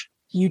 Twitch,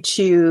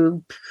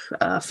 YouTube,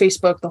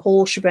 Facebook, the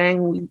whole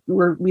shebang.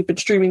 We've been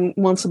streaming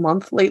once a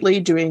month lately,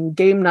 doing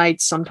game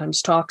nights,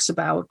 sometimes talks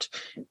about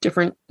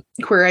different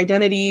queer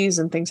identities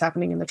and things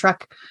happening in the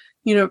Trek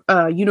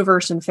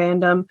universe and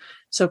fandom.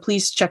 So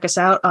please check us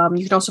out.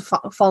 You can also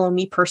follow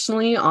me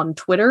personally on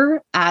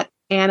Twitter at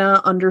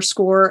Anna_M_Kelly.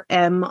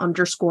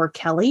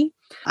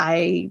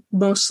 I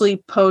mostly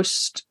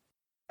post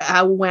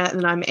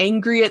when I'm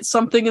angry at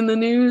something in the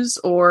news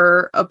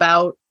or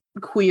about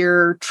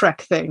queer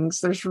Trek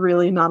things. There's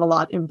really not a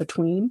lot in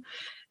between.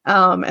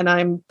 And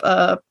I'm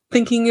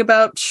thinking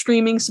about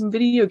streaming some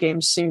video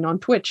games soon on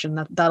Twitch,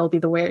 and that'll be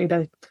the way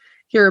to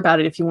hear about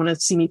it if you want to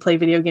see me play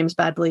video games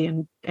badly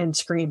and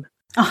scream.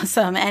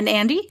 Awesome. And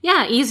Andy?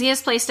 Yeah,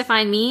 easiest place to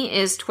find me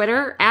is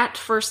Twitter at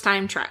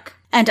FirstTimeTrek.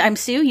 And I'm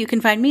Sue. You can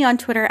find me on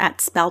Twitter at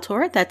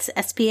Spaltor. That's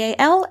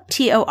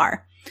SPALTOR.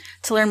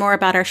 To learn more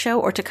about our show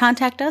or to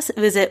contact us,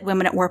 visit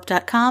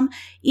womenatwarp.com,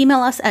 email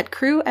us at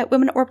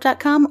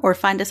crew@womenatwarp.com, or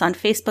find us on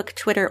Facebook,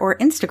 Twitter, or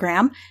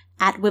Instagram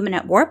at Women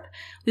at Warp.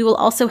 We will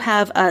also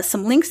have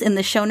some links in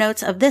the show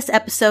notes of this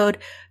episode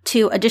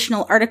to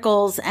additional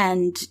articles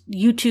and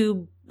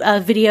YouTube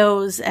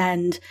videos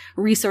and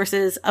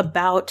resources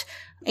about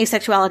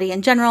asexuality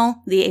in general,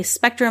 the ace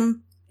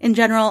spectrum in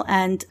general,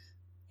 and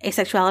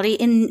asexuality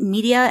in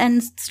media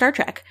and Star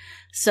Trek.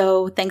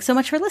 So thanks so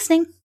much for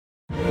listening.